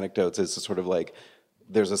these anecdotes is to sort of like,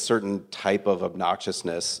 there's a certain type of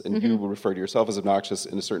obnoxiousness, and you refer to yourself as obnoxious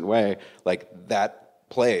in a certain way, like that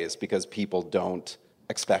plays because people don't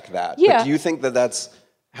expect that. Yeah. But do you think that that's,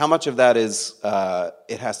 how much of that is,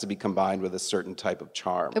 it has to be combined with a certain type of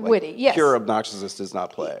charm? Witty, yes. Pure obnoxiousness does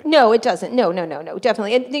not play. No, it doesn't. No,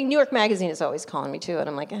 definitely. And the New York Magazine is always calling me too, and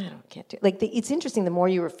I'm like, I can't do it. Like, it's interesting, the more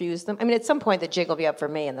you refuse them. I mean, at some point the jig will be up for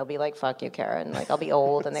me, and they'll be like, fuck you, Kara, and like, I'll be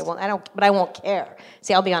old, and but I won't care.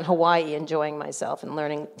 See, I'll be on Hawaii enjoying myself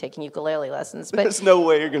and taking ukulele lessons. But there's no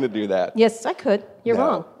way you're going to do that. Yes, I could. You're No.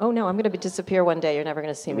 wrong. Oh no, I'm going to disappear one day. You're never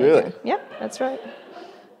going to see me Really? again. Yep, that's right.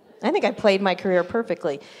 I think I played my career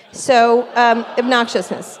perfectly. So,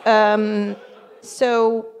 obnoxiousness.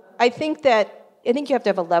 So I think you have to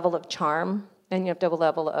have a level of charm, and you have to have a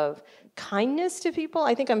level of kindness to people.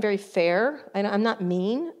 I think I'm very fair. I'm not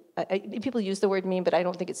mean. People use the word mean, but I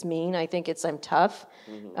don't think it's mean. I think I'm tough.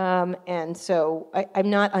 And so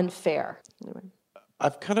I'm not unfair. Anyway.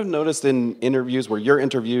 I've kind of noticed in interviews where you're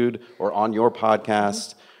interviewed or on your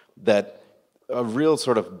podcast that a real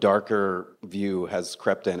sort of darker view has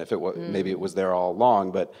crept in. If it was, maybe it was there all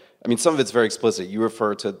along, but I mean, some of it's very explicit. You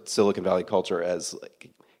refer to Silicon Valley culture as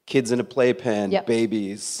like kids in a playpen,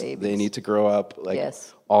 babies, they need to grow up, like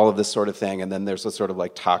all of this sort of thing. And then there's a sort of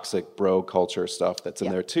like toxic bro culture stuff that's in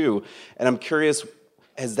there too. And I'm curious,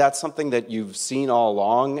 is that something that you've seen all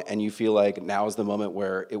along and you feel like now is the moment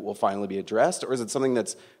where it will finally be addressed? Or is it something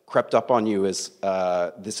that's crept up on you as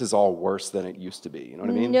this is all worse than it used to be? You know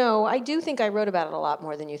what I mean? No, I do think I wrote about it a lot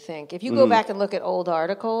more than you think. If you go back and look at old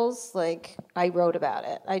articles, like, I wrote about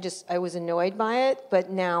it. I was annoyed by it,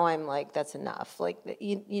 but now I'm like, that's enough. Like,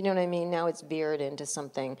 you know what I mean? Now it's veered into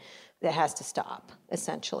something that has to stop,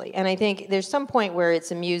 essentially. And I think there's some point where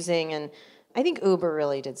it's amusing, and I think Uber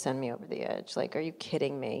really did send me over the edge. Like, are you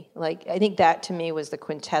kidding me? Like, I think that to me was the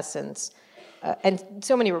quintessence. And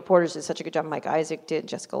so many reporters did such a good job. Mike Isaac did,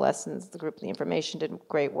 Jessica Lessons, the group of The Information did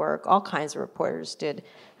great work. All kinds of reporters did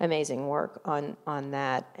amazing work on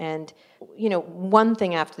that. And, you know, one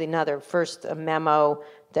thing after another. First, a memo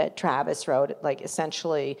that Travis wrote, like,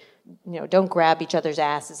 essentially, you know, don't grab each other's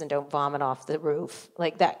asses and don't vomit off the roof.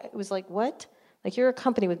 Like, that, it was like, what? Like, you're a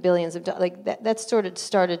company with billions of dollars. Like, that sort of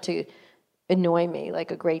started to annoy me,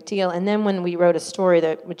 like, a great deal. And then when we wrote a story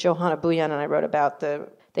that with Johanna Bhuyan and I wrote about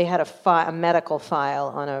they had a medical file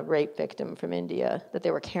on a rape victim from India that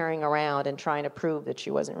they were carrying around and trying to prove that she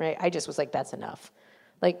wasn't raped. I just was like, that's enough.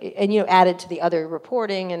 Like, and, you know, added to the other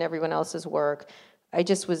reporting and everyone else's work. I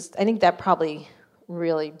think that probably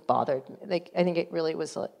really bothered me. Like, I think it really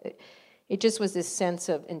was, it just was this sense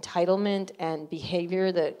of entitlement and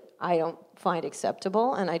behavior that I don't find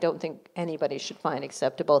acceptable, and I don't think anybody should find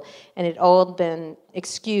acceptable. And it all been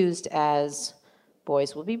excused as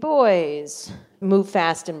boys will be boys, move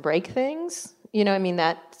fast and break things. You know, I mean,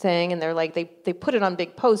 that thing, and they're like, they put it on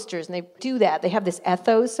big posters, and they do that. They have this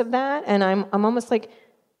ethos of that, and I'm almost like,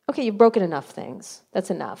 okay, you've broken enough things.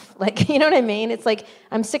 That's enough. Like, you know what I mean? It's like,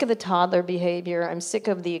 I'm sick of the toddler behavior. I'm sick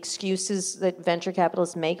of the excuses that venture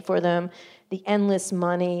capitalists make for them, the endless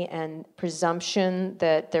money and presumption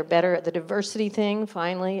that they're better at the diversity thing.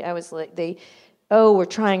 Finally, I was like, we're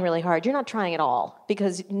trying really hard. You're not trying at all,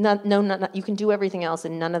 because you can do everything else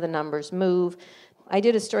and none of the numbers move. I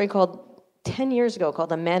did a story 10 years ago called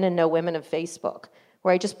The Men and No Women of Facebook,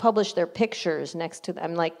 where I just published their pictures next to them.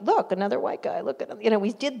 I'm like, look, another white guy, look at him. You know,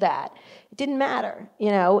 we did that. It didn't matter, you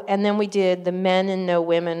know. And then we did The Men and No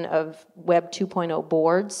Women of Web 2.0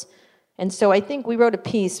 boards. And so I think we wrote a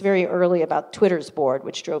piece very early about Twitter's board,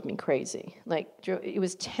 which drove me crazy. Like, it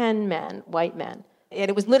was 10 men, white men. And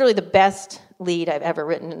it was literally the best lead I've ever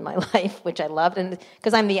written in my life, which I loved. And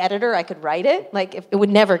because I'm the editor, I could write it. Like, it would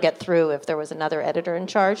never get through if there was another editor in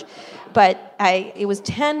charge. But it was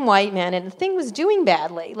 10 white men, and the thing was doing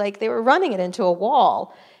badly. Like, they were running it into a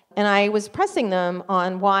wall. And I was pressing them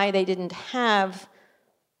on why they didn't have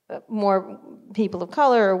more people of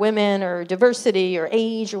color or women or diversity or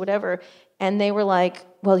age or whatever. And they were like,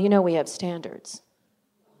 well, you know, we have standards.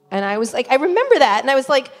 And I was like, I remember that. And I was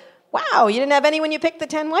like, wow, you didn't have any when you picked the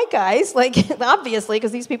 10 white guys, like, obviously,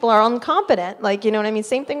 because these people are incompetent. Like, you know what I mean?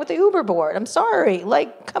 Same thing with the Uber board. I'm sorry.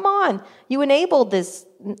 Like, come on. You enabled this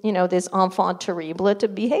this enfant terrible to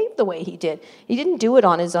behave the way he did. He didn't do it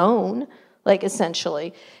on his own, like,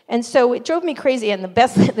 essentially. And so it drove me crazy. And the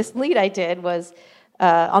best, this lead I did was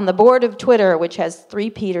on the board of Twitter, which has 3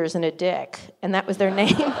 Peters and a Dick, and that was their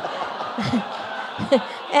name.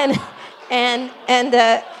 and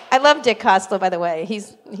I love Dick Costolo, by the way.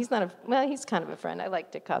 He's kind of a friend. I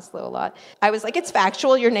like Dick Costolo a lot. I was like, it's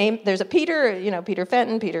factual. Your name, there's a Peter, Peter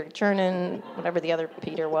Fenton, Peter Chernin, whatever the other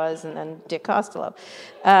Peter was, and then Dick Costolo.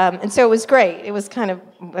 And so it was great. It was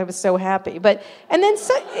I was so happy. I'm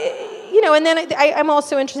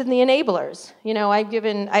also interested in the enablers.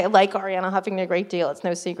 I like Arianna Huffington a great deal. It's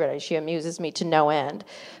no secret. She amuses me to no end.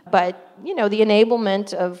 But, the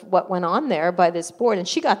enablement of what went on there by this board, and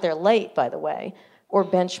she got there late, by the way, or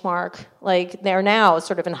Benchmark, like they're now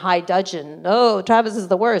sort of in high dudgeon. Oh, Travis is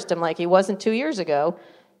the worst. I'm like, he wasn't 2 years ago.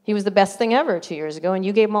 He was the best thing ever 2 years ago, and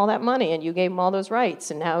you gave him all that money, and you gave him all those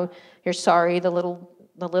rights, and now you're sorry the little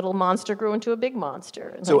monster grew into a big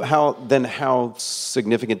monster. So how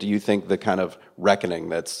significant do you think the kind of reckoning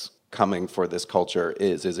that's coming for this culture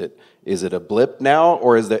is? Is it a blip now,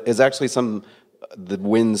 or is actually the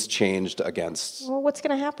winds changed against? Well, what's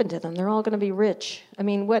going to happen to them? They're all going to be rich. I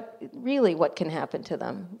mean, what can happen to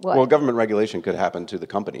them? What? Well, government regulation could happen to the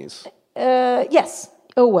companies. Yes.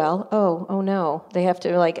 Oh, well. Oh, no. They have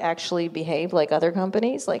to, actually behave like other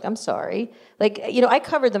companies? I'm sorry. I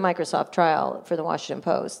covered the Microsoft trial for the Washington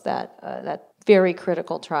Post, that very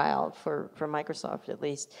critical trial for Microsoft, at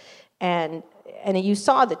least. And you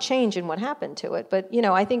saw the change in what happened to it. But,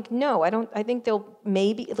 I think, no, I think they'll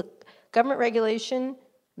maybe, look, government regulation,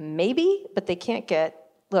 maybe, but they can't get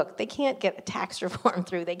a tax reform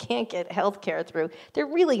through. They can't get health care through. They're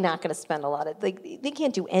really not going to spend a lot of, they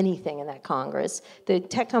can't do anything in that Congress. The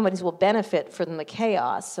tech companies will benefit from the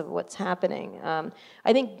chaos of what's happening.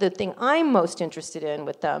 I think the thing I'm most interested in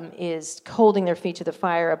with them is holding their feet to the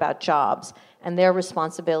fire about jobs and their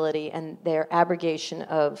responsibility and their abrogation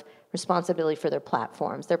of responsibility for their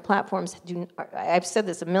platforms. Their platforms I've said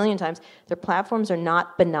this a million times, their platforms are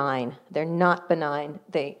not benign. They're not benign.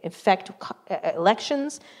 They affect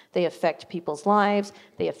elections, they affect people's lives,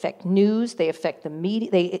 they affect news, they affect the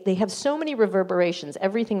media. They have so many reverberations,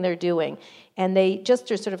 everything they're doing. And they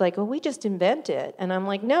just are sort of like, well, we just invent it. And I'm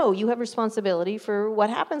like, no, you have responsibility for what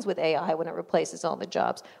happens with AI when it replaces all the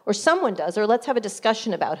jobs. Or someone does, or let's have a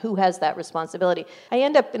discussion about who has that responsibility. I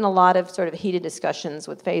end up in a lot of sort of heated discussions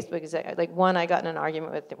with Facebook. One I got in an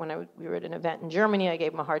argument with when we were at an event in Germany. I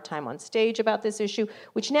gave them a hard time on stage about this issue,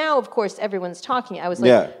 which now, of course, everyone's talking. I was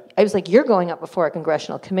like, you're going up before a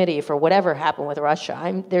congressional committee for whatever happened with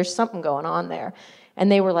Russia. There's something going on there.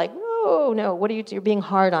 And they were like, no, what are you're being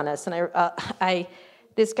hard on us. And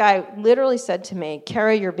this guy literally said to me,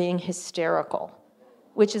 Kara, you're being hysterical,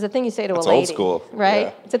 which is a thing you say to a lady. That's old school. Right?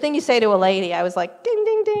 Yeah. It's a thing you say to a lady. I was like, ding,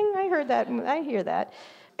 ding, ding, I heard that, I hear that.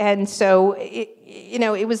 And so,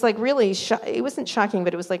 it was like really, it wasn't shocking,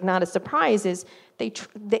 but it was like not a surprise, is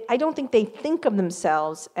I don't think they think of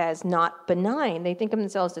themselves as not benign. They think of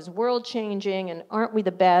themselves as world-changing and aren't we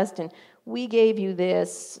the best, and we gave you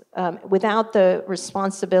this, without the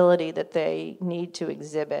responsibility that they need to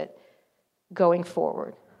exhibit going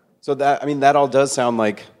forward. So that all does sound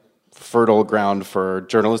like fertile ground for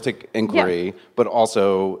journalistic inquiry, but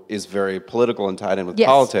also is very political and tied in with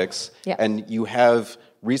politics. Yeah. And you have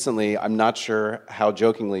recently, I'm not sure how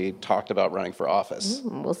jokingly, talked about running for office.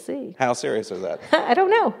 We'll see. How serious is that? I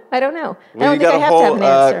don't know. Well, I don't think you got I have to have an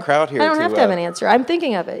answer. Crowd here I don't have to have an answer. I'm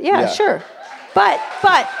thinking of it. Yeah. Sure. But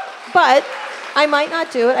I might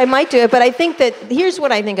not do it. I might do it. But I think that here's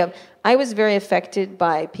what I think of. I was very affected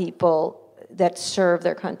by people that serve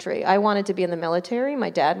their country. I wanted to be in the military.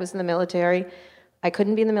 My dad was in the military. I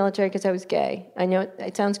couldn't be in the military because I was gay. I know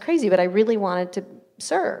it sounds crazy, but I really wanted to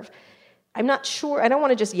serve. I'm not sure. I don't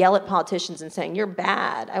want to just yell at politicians and saying, you're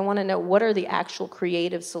bad. I want to know what are the actual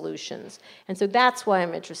creative solutions. And so that's why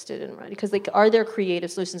I'm interested in running. Because are there creative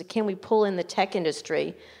solutions? Can we pull in the tech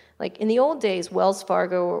industry? Like in the old days, Wells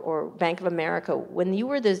Fargo or Bank of America, when you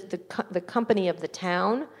were the company of the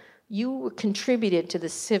town, you contributed to the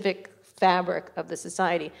civic fabric of the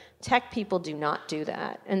society. Tech people do not do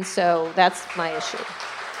that. And so that's my issue.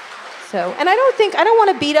 So, and I don't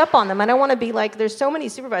want to beat up on them. I don't want to be like, there's so many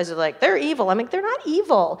supervisors like, they're evil. I'm like, they're not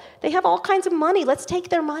evil. They have all kinds of money. Let's take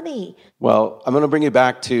their money. Well, I'm going to bring you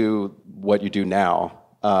back to what you do now,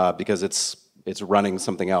 because it's running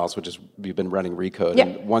something else, which is you've been running Recode. Yeah.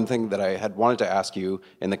 And one thing that I had wanted to ask you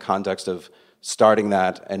in the context of starting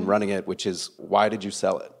that and running it, which is, why did you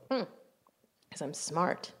sell it? Because I'm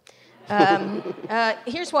smart.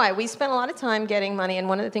 Here's why. We spent a lot of time getting money, and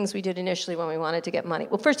one of the things we did initially when we wanted to get money,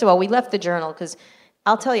 well, first of all, we left the Journal because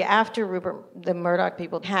I'll tell you, after the Murdoch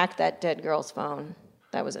people hacked that dead girl's phone,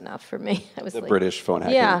 that was enough for me. I was The British phone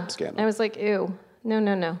hacking scandal. I was like, ew,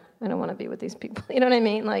 no. I don't want to be with these people. You know what I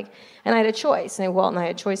mean? And I had a choice. And Walt and I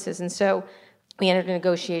had choices. And so we entered into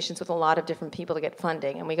negotiations with a lot of different people to get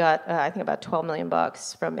funding. And we got, I think, about $12 million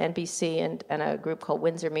from NBC and a group called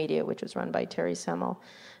Windsor Media, which was run by Terry Semmel.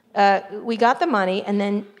 We got the money, and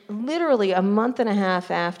then literally a month and a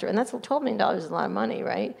half after, and that's $12 million is a lot of money,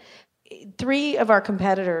 right? 3 of our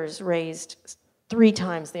competitors raised 3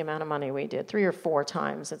 times the amount of money we did, 3 or 4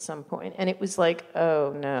 times at some point. And it was like,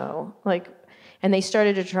 oh no. And they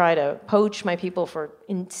started to try to poach my people for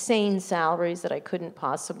insane salaries that I couldn't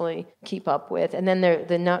possibly keep up with. And then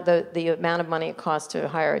the amount of money it cost to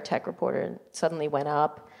hire a tech reporter suddenly went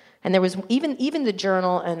up. And there was even the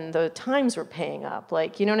Journal and the Times were paying up,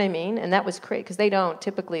 you know what I mean? And that was crazy because they don't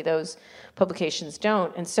typically; those publications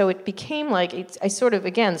don't. And so it became I sort of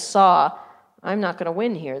again saw I'm not going to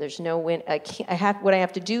win here. There's no win. What I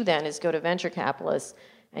have to do then is go to venture capitalists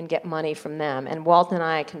and get money from them. And Walt and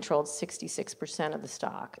I controlled 66% of the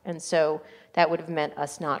stock, and so that would have meant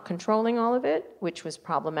us not controlling all of it, which was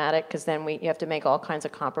problematic because then you have to make all kinds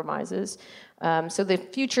of compromises. So the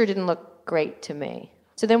future didn't look great to me.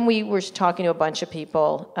 So then we were talking to a bunch of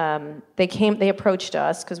people. They approached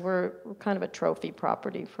us because we're kind of a trophy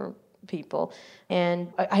property for people.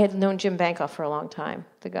 And I had known Jim Bankoff for a long time,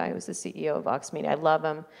 the guy who was the CEO of Vox Media. I love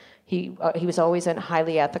him. He was always a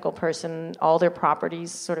highly ethical person. All their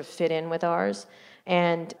properties sort of fit in with ours.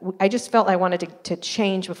 And I just felt I wanted to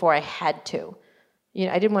change before I had to.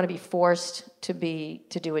 I didn't want to be forced to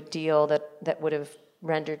do a deal that would have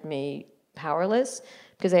rendered me powerless.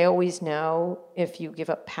 Because I always know if you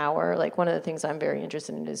give up power, one of the things I'm very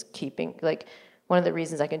interested in is keeping, one of the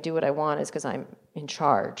reasons I can do what I want is because I'm in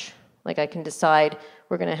charge. I can decide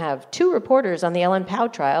we're going to have 2 reporters on the Ellen Pao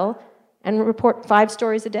trial and report 5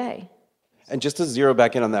 stories a day. And just to zero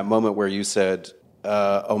back in on that moment where you said,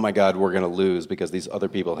 oh my God, we're going to lose because these other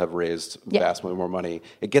people have raised vastly more money.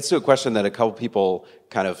 It gets to a question that a couple people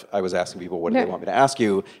I was asking people, what do they want me to ask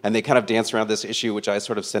you? And they kind of dance around this issue, which I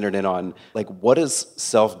sort of centered in on, what does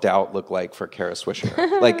self-doubt look like for Kara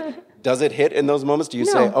Swisher? Does it hit in those moments? Do you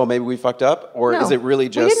say, oh, maybe we fucked up? Or is it really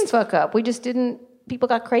just... We didn't fuck up. We just didn't... People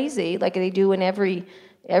got crazy like they do in every...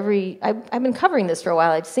 I've been covering this for a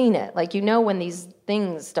while. I've seen it. When these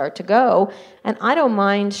things start to go, and I don't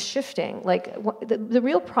mind shifting. The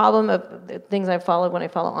real problem of the things I follow when I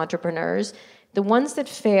follow entrepreneurs, the ones that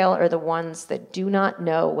fail are the ones that do not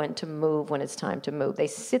know when to move when it's time to move. They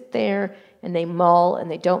sit there and they mull and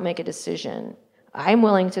they don't make a decision. I'm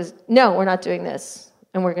willing to, no, we're not doing this,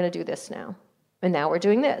 and we're going to do this now. And now we're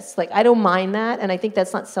doing this. I don't mind that, and I think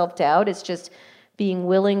that's not self-doubt. It's just being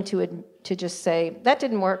willing to just say, that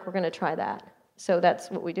didn't work, we're going to try that. So that's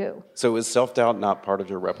what we do. So is self-doubt not part of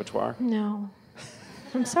your repertoire? No.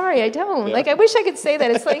 I'm sorry, I don't. Yeah. I wish I could say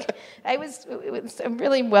that. It's it was a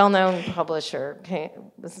really well-known publisher.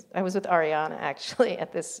 I was with Ariana, actually,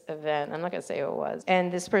 at this event. I'm not going to say who it was.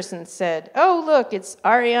 And this person said, oh, look, it's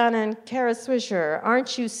Ariana and Kara Swisher.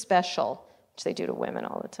 Aren't you special? Which they do to women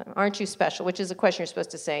all the time. Aren't you special? Which is a question you're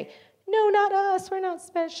supposed to say, no, not us. We're not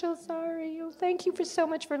special. Sorry. Thank you so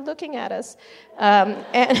much for looking at us.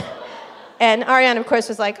 And Ariana, of course,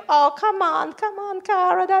 was like, oh, come on,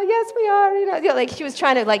 Cara. Yes, we are. She was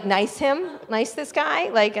trying to nice this guy.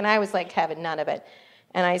 And I was having none of it.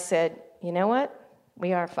 And I said, you know what?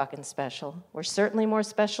 We are fucking special. We're certainly more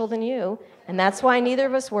special than you. And that's why neither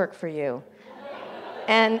of us work for you.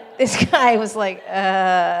 And this guy was like,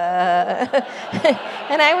 and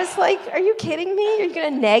I was like, are you kidding me? Are you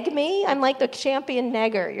going to neg me? I'm like the champion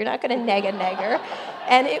negger. You're not going to neg a negger.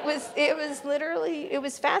 And it was literally, it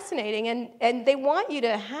was fascinating. And they want you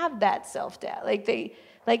to have that self-doubt.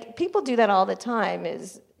 People do that all the time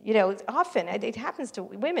often, it happens to,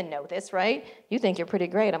 women know this, right? You think you're pretty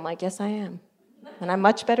great. I'm like, yes, I am. And I'm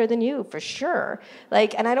much better than you, for sure.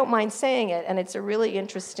 And I don't mind saying it. And it's a really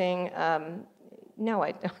interesting, no,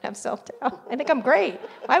 I don't have self-doubt. I think I'm great.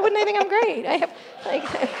 Why wouldn't I think I'm great? I have,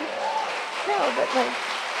 no,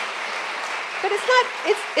 but it's not,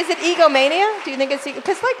 is it egomania? Do you think it's,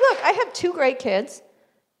 because look, I have 2 great kids.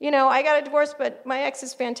 I got a divorce, but my ex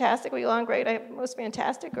is fantastic. We get along great. I have the most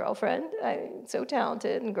fantastic girlfriend. I'm so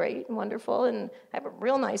talented and great and wonderful, and I have a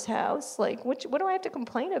real nice house. What do I have to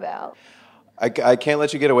complain about? I can't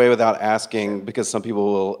let you get away without asking, because some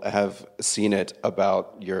people will have seen it,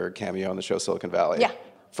 about your cameo on the show Silicon Valley. Yeah.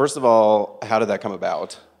 First of all, how did that come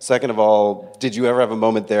about? Second of all, did you ever have a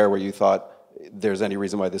moment there where you thought there's any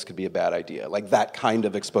reason why this could be a bad idea? That kind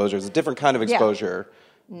of exposure is a different kind of exposure.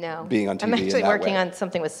 No. being on TV I'm actually in that working way? on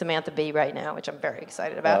something with Samantha Bee right now, which I'm very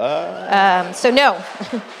excited about. So no.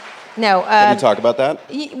 No. Can you talk about that?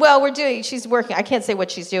 Well, she's working. I can't say what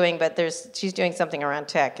she's doing, but she's doing something around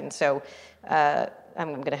tech, and so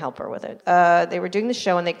I'm going to help her with it. They were doing the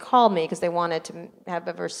show, and they called me because they wanted to have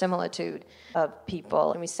a verisimilitude of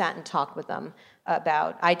people, and we sat and talked with them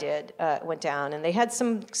about, went down, and they had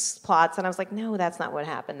some plots, and I was like, no, that's not what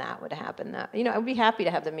happened, that would happen, that. I would be happy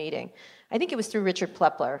to have the meeting. I think it was through Richard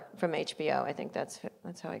Plepler from HBO. I think that's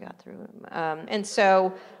how I got through him. And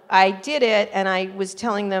so I did it, and I was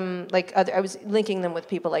telling them, I was linking them with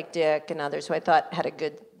people like Dick and others who I thought had a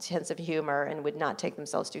good sense of humor and would not take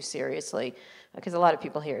themselves too seriously, because a lot of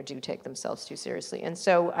people here do take themselves too seriously. And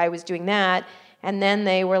so I was doing that, and then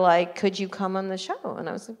they were like, could you come on the show? And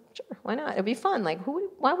I was like, sure, why not? It'd be fun.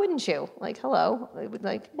 Why wouldn't you? Hello. It would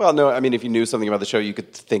Well, no, I mean, if you knew something about the show, you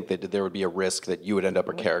could think that there would be a risk that you would end up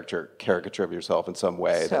a caricature of yourself in some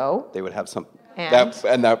way. So? That they would have some... That's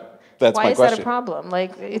my why question. is that a problem?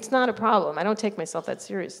 It's not a problem. I don't take myself that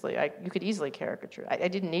seriously. You could easily caricature. I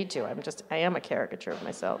didn't need to. I am a caricature of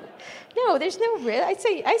myself. No, there's no risk.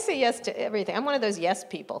 I say yes to everything. I'm one of those yes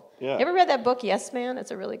people. Yeah. You ever read that book, Yes Man? It's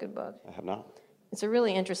a really good book. I have not. It's a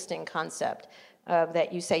really interesting concept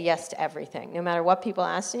that you say yes to everything. No matter what people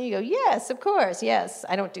ask you, you go, yes, of course, yes.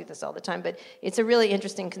 I don't do this all the time, but it's a really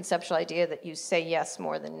interesting conceptual idea that you say yes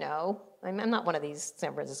more than no. I'm not one of these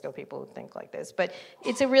San Francisco people who think like this, but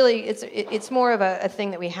it's more of a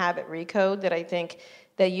thing that we have at Recode that I think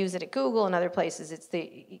they use it at Google and other places.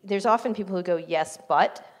 There's often people who go yes,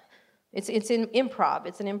 but. It's in improv.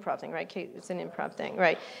 It's an improv thing, right, Kate? It's an improv thing,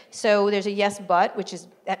 right? So there's a yes, but,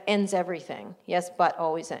 that ends everything. Yes, but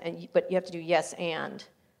always, but you have to do yes and,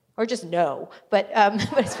 or just no. But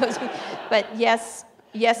it's supposed to be, but yes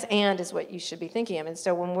and is what you should be thinking of. And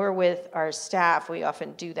so when we're with our staff, we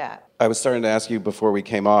often do that. I was starting to ask you before we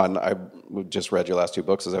came on, I just read your last two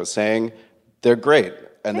books, as I was saying. They're great,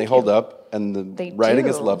 and they hold up. And the writing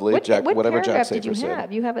is lovely. What whatever Jack paragraph did you Safer have?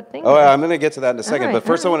 said. You have a thing. Oh, I'm going to get to that in a second. All right, but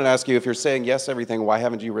first, I all want to ask you, if you're saying yes to everything, why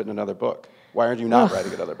haven't you written another book? Why aren't you not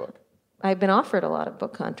writing another book? I've been offered a lot of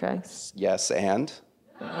book contracts. Yes, and?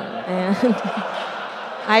 And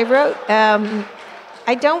I wrote.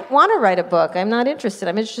 I don't want to write a book. I'm not interested.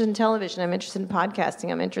 I'm interested in television. I'm interested in podcasting.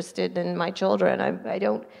 I'm interested in my children. I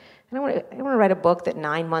don't want to write a book that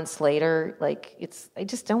 9 months later, I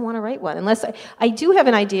just don't want to write one. Unless I do have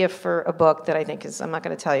an idea for a book that I think I'm not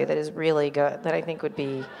going to tell you, that is really good, that I think would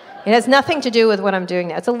be, it has nothing to do with what I'm doing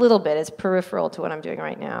now. It's a little bit, it's peripheral to what I'm doing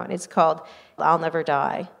right now. And it's called I'll Never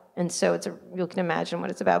Die. And so you can imagine what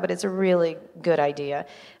it's about, but it's a really good idea.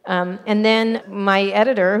 And then my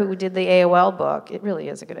editor, who did the AOL book, it really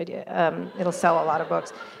is a good idea. It'll sell a lot of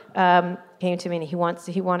books, came to me and he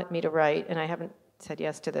wanted me to write, and I haven't said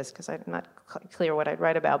yes to this because I'm not clear what I'd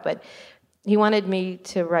write about, but he wanted me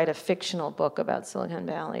to write a fictional book about Silicon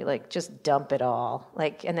Valley, just dump it all,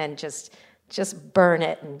 and then just burn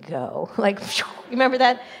it and go. Remember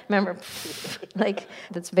that?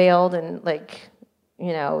 That's veiled and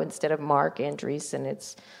instead of Mark Andreessen,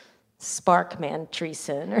 it's Spark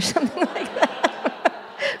Mandreessen or something like that.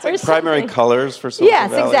 It's primary colors for Silicon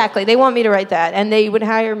Valley. Yes, exactly. They want me to write that. And they would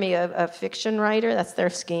hire me a fiction writer. That's their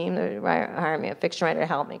scheme. They would hire me a fiction writer to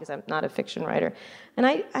help me because I'm not a fiction writer. And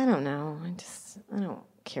I don't know. I don't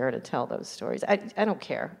care to tell those stories. I don't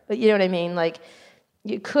care. But you know what I mean?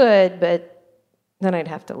 You could, but then I'd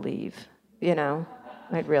have to leave,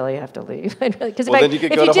 I'd really have to leave. Because then you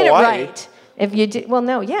could go to did Hawaii. It right, if you did, well,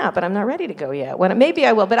 no, yeah, but I'm not ready to go yet. Maybe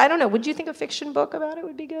I will, but I don't know. Would you think a fiction book about it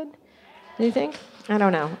would be good? Do you think? I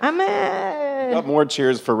don't know. Got more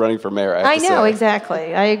cheers for running for mayor. I know, say.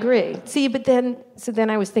 exactly. I agree. See, but then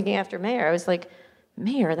I was thinking after mayor, I was like,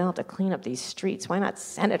 mayor, they'll have to clean up these streets. Why not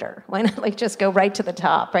senator? Why not just go right to the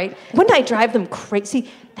top, right? Wouldn't I drive them crazy?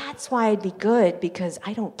 That's why I'd be good, because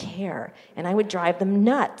I don't care, and I would drive them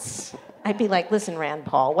nuts. I'd be like, listen, Rand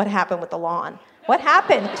Paul, what happened with the lawn? What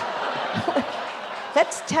happened?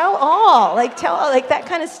 Let's tell all, that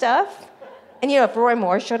kind of stuff. And if Roy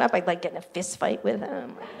Moore showed up, I'd get in a fist fight with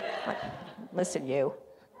him. Listen, you,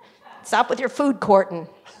 stop with your food courting.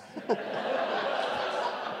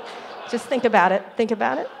 Just think about it.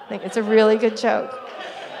 It's a really good joke.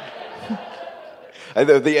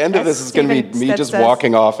 The end of this is going to be me just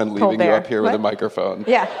walking off and leaving Colbert. you up here with What? a microphone.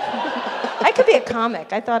 Yeah. I could be a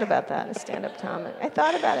comic. I thought about that, a stand-up comic. I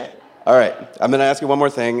thought about it. All right. I'm going to ask you one more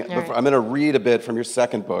thing. Right. I'm going to read a bit from your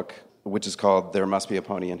second book, which is called There Must Be a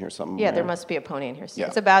Pony in Here Somewhere. Yeah, there must be a pony in here. Yeah.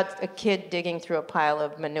 It's about a kid digging through a pile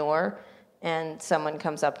of manure, and someone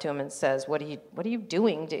comes up to him and says, "What are you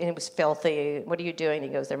doing?" And it was filthy. "What are you doing?" And he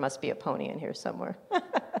goes, "There must be a pony in here somewhere."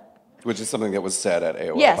 Which is something that was said at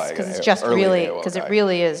AOL. Yes, because it's just really, because it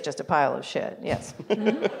really is just a pile of shit. Yes.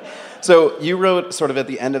 So you wrote sort of at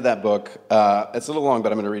the end of that book, it's a little long,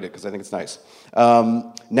 but I'm going to read it because I think it's nice.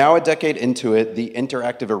 Now a decade into it, the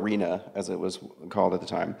interactive arena, as it was called at the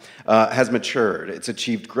time, has matured. It's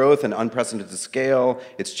achieved growth and unprecedented scale.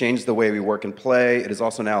 It's changed the way we work and play. It is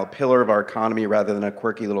also now a pillar of our economy rather than a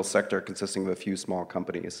quirky little sector consisting of a few small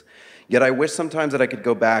companies. Yet I wish sometimes that I could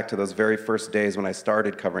go back to those very first days when I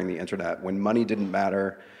started covering the internet, when money didn't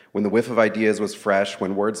matter, when the whiff of ideas was fresh,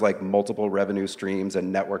 when words like multiple revenue streams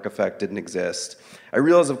and network effect didn't exist. I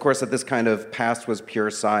realize, of course, that this kind of past was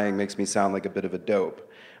pure sighing makes me sound like a bit of a dope.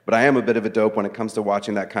 But I am a bit of a dope when it comes to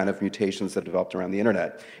watching that kind of mutations that developed around the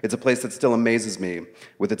internet. It's a place that still amazes me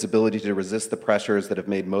with its ability to resist the pressures that have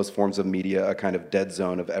made most forms of media a kind of dead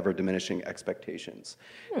zone of ever-diminishing expectations.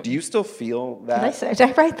 Do you still feel that? Did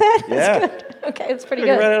I write that? Yeah. That's good. Okay, it's pretty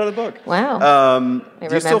good. Right out of the book. Wow. I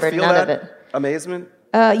do you still feel none that of it. amazement?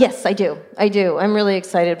 Yes, I do. I'm really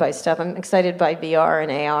excited by stuff. I'm excited by VR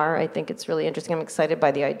and AR. I think it's really interesting. I'm excited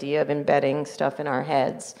by the idea of embedding stuff in our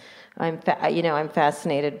heads. I'm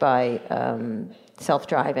fascinated by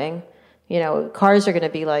self-driving. Cars are going to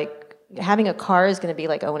be like, having a car is going to be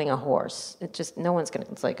like owning a horse. It's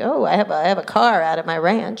like, oh, I have a car out at my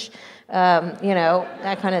ranch,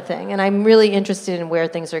 that kind of thing. And I'm really interested in where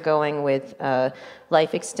things are going with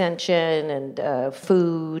life extension and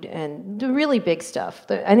food and the really big stuff.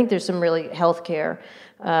 I think there's some really healthcare.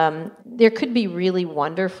 There could be really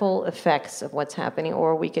wonderful effects of what's happening,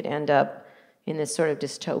 or we could end up in this sort of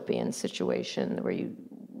dystopian situation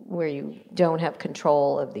where you don't have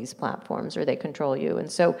control of these platforms, or they control you.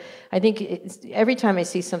 And so I think every time I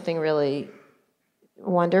see something really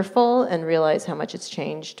wonderful and realize how much it's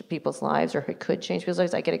changed people's lives, or it could change people's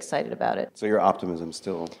lives, I get excited about it. So your optimism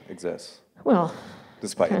still exists? Well,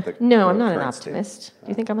 despite the no, I'm not an optimist. Do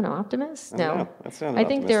you think I'm an optimist? No. I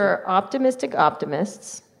think there are optimistic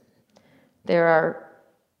optimists. There are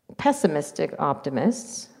pessimistic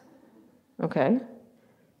optimists. Okay.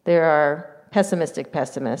 There are pessimistic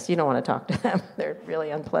pessimists. You don't want to talk to them. They're really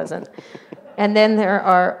unpleasant. And then there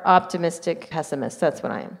are optimistic pessimists. That's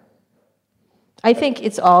what I am. I think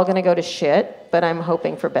it's all going to go to shit, but I'm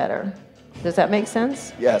hoping for better. Does that make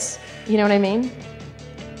sense? Yes. You know what I mean?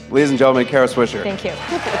 Ladies and gentlemen, Kara Swisher. Thank you.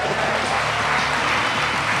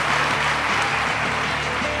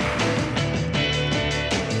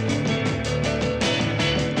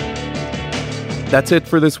 That's it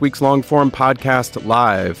for this week's long-form podcast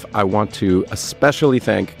live. I want to especially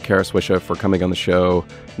thank Kara Swisher for coming on the show,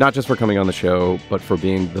 not just for coming on the show, but for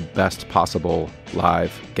being the best possible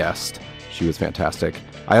live guest. She was fantastic.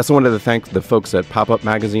 I also wanted to thank the folks at Pop-Up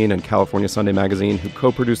Magazine and California Sunday Magazine who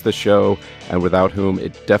co-produced this show, and without whom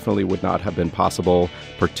it definitely would not have been possible,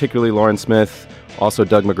 particularly Lauren Smith, also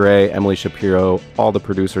Doug McGray, Emily Shapiro, all the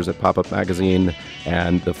producers at Pop-Up Magazine,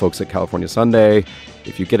 and the folks at California Sunday.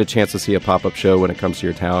 If you get a chance to see a pop-up show when it comes to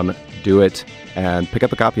your town, do it, and pick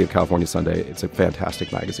up a copy of California Sunday. It's a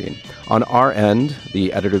fantastic magazine. On our end,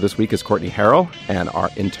 the editor this week is Courtney Harrell, and our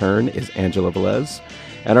intern is Angela Velez.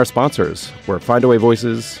 And our sponsors were Findaway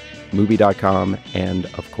Voices, Mubi.com, and,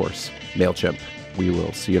 of course, MailChimp. We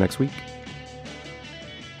will see you next week.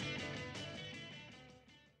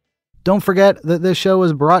 Don't forget that this show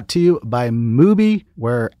is brought to you by Mubi,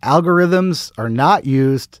 where algorithms are not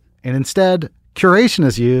used, and instead, curation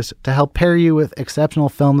is used to help pair you with exceptional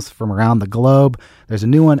films from around the globe. There's a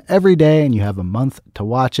new one every day, and you have a month to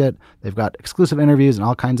watch it. They've got exclusive interviews and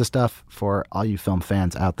all kinds of stuff for all you film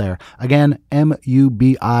fans out there. Again,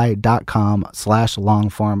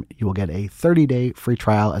 mubi.com/longform. You will get a 30-day free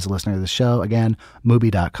trial as a listener to the show. Again,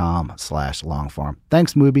 mubi.com/longform.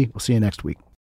 Thanks, Mubi. We'll see you next week.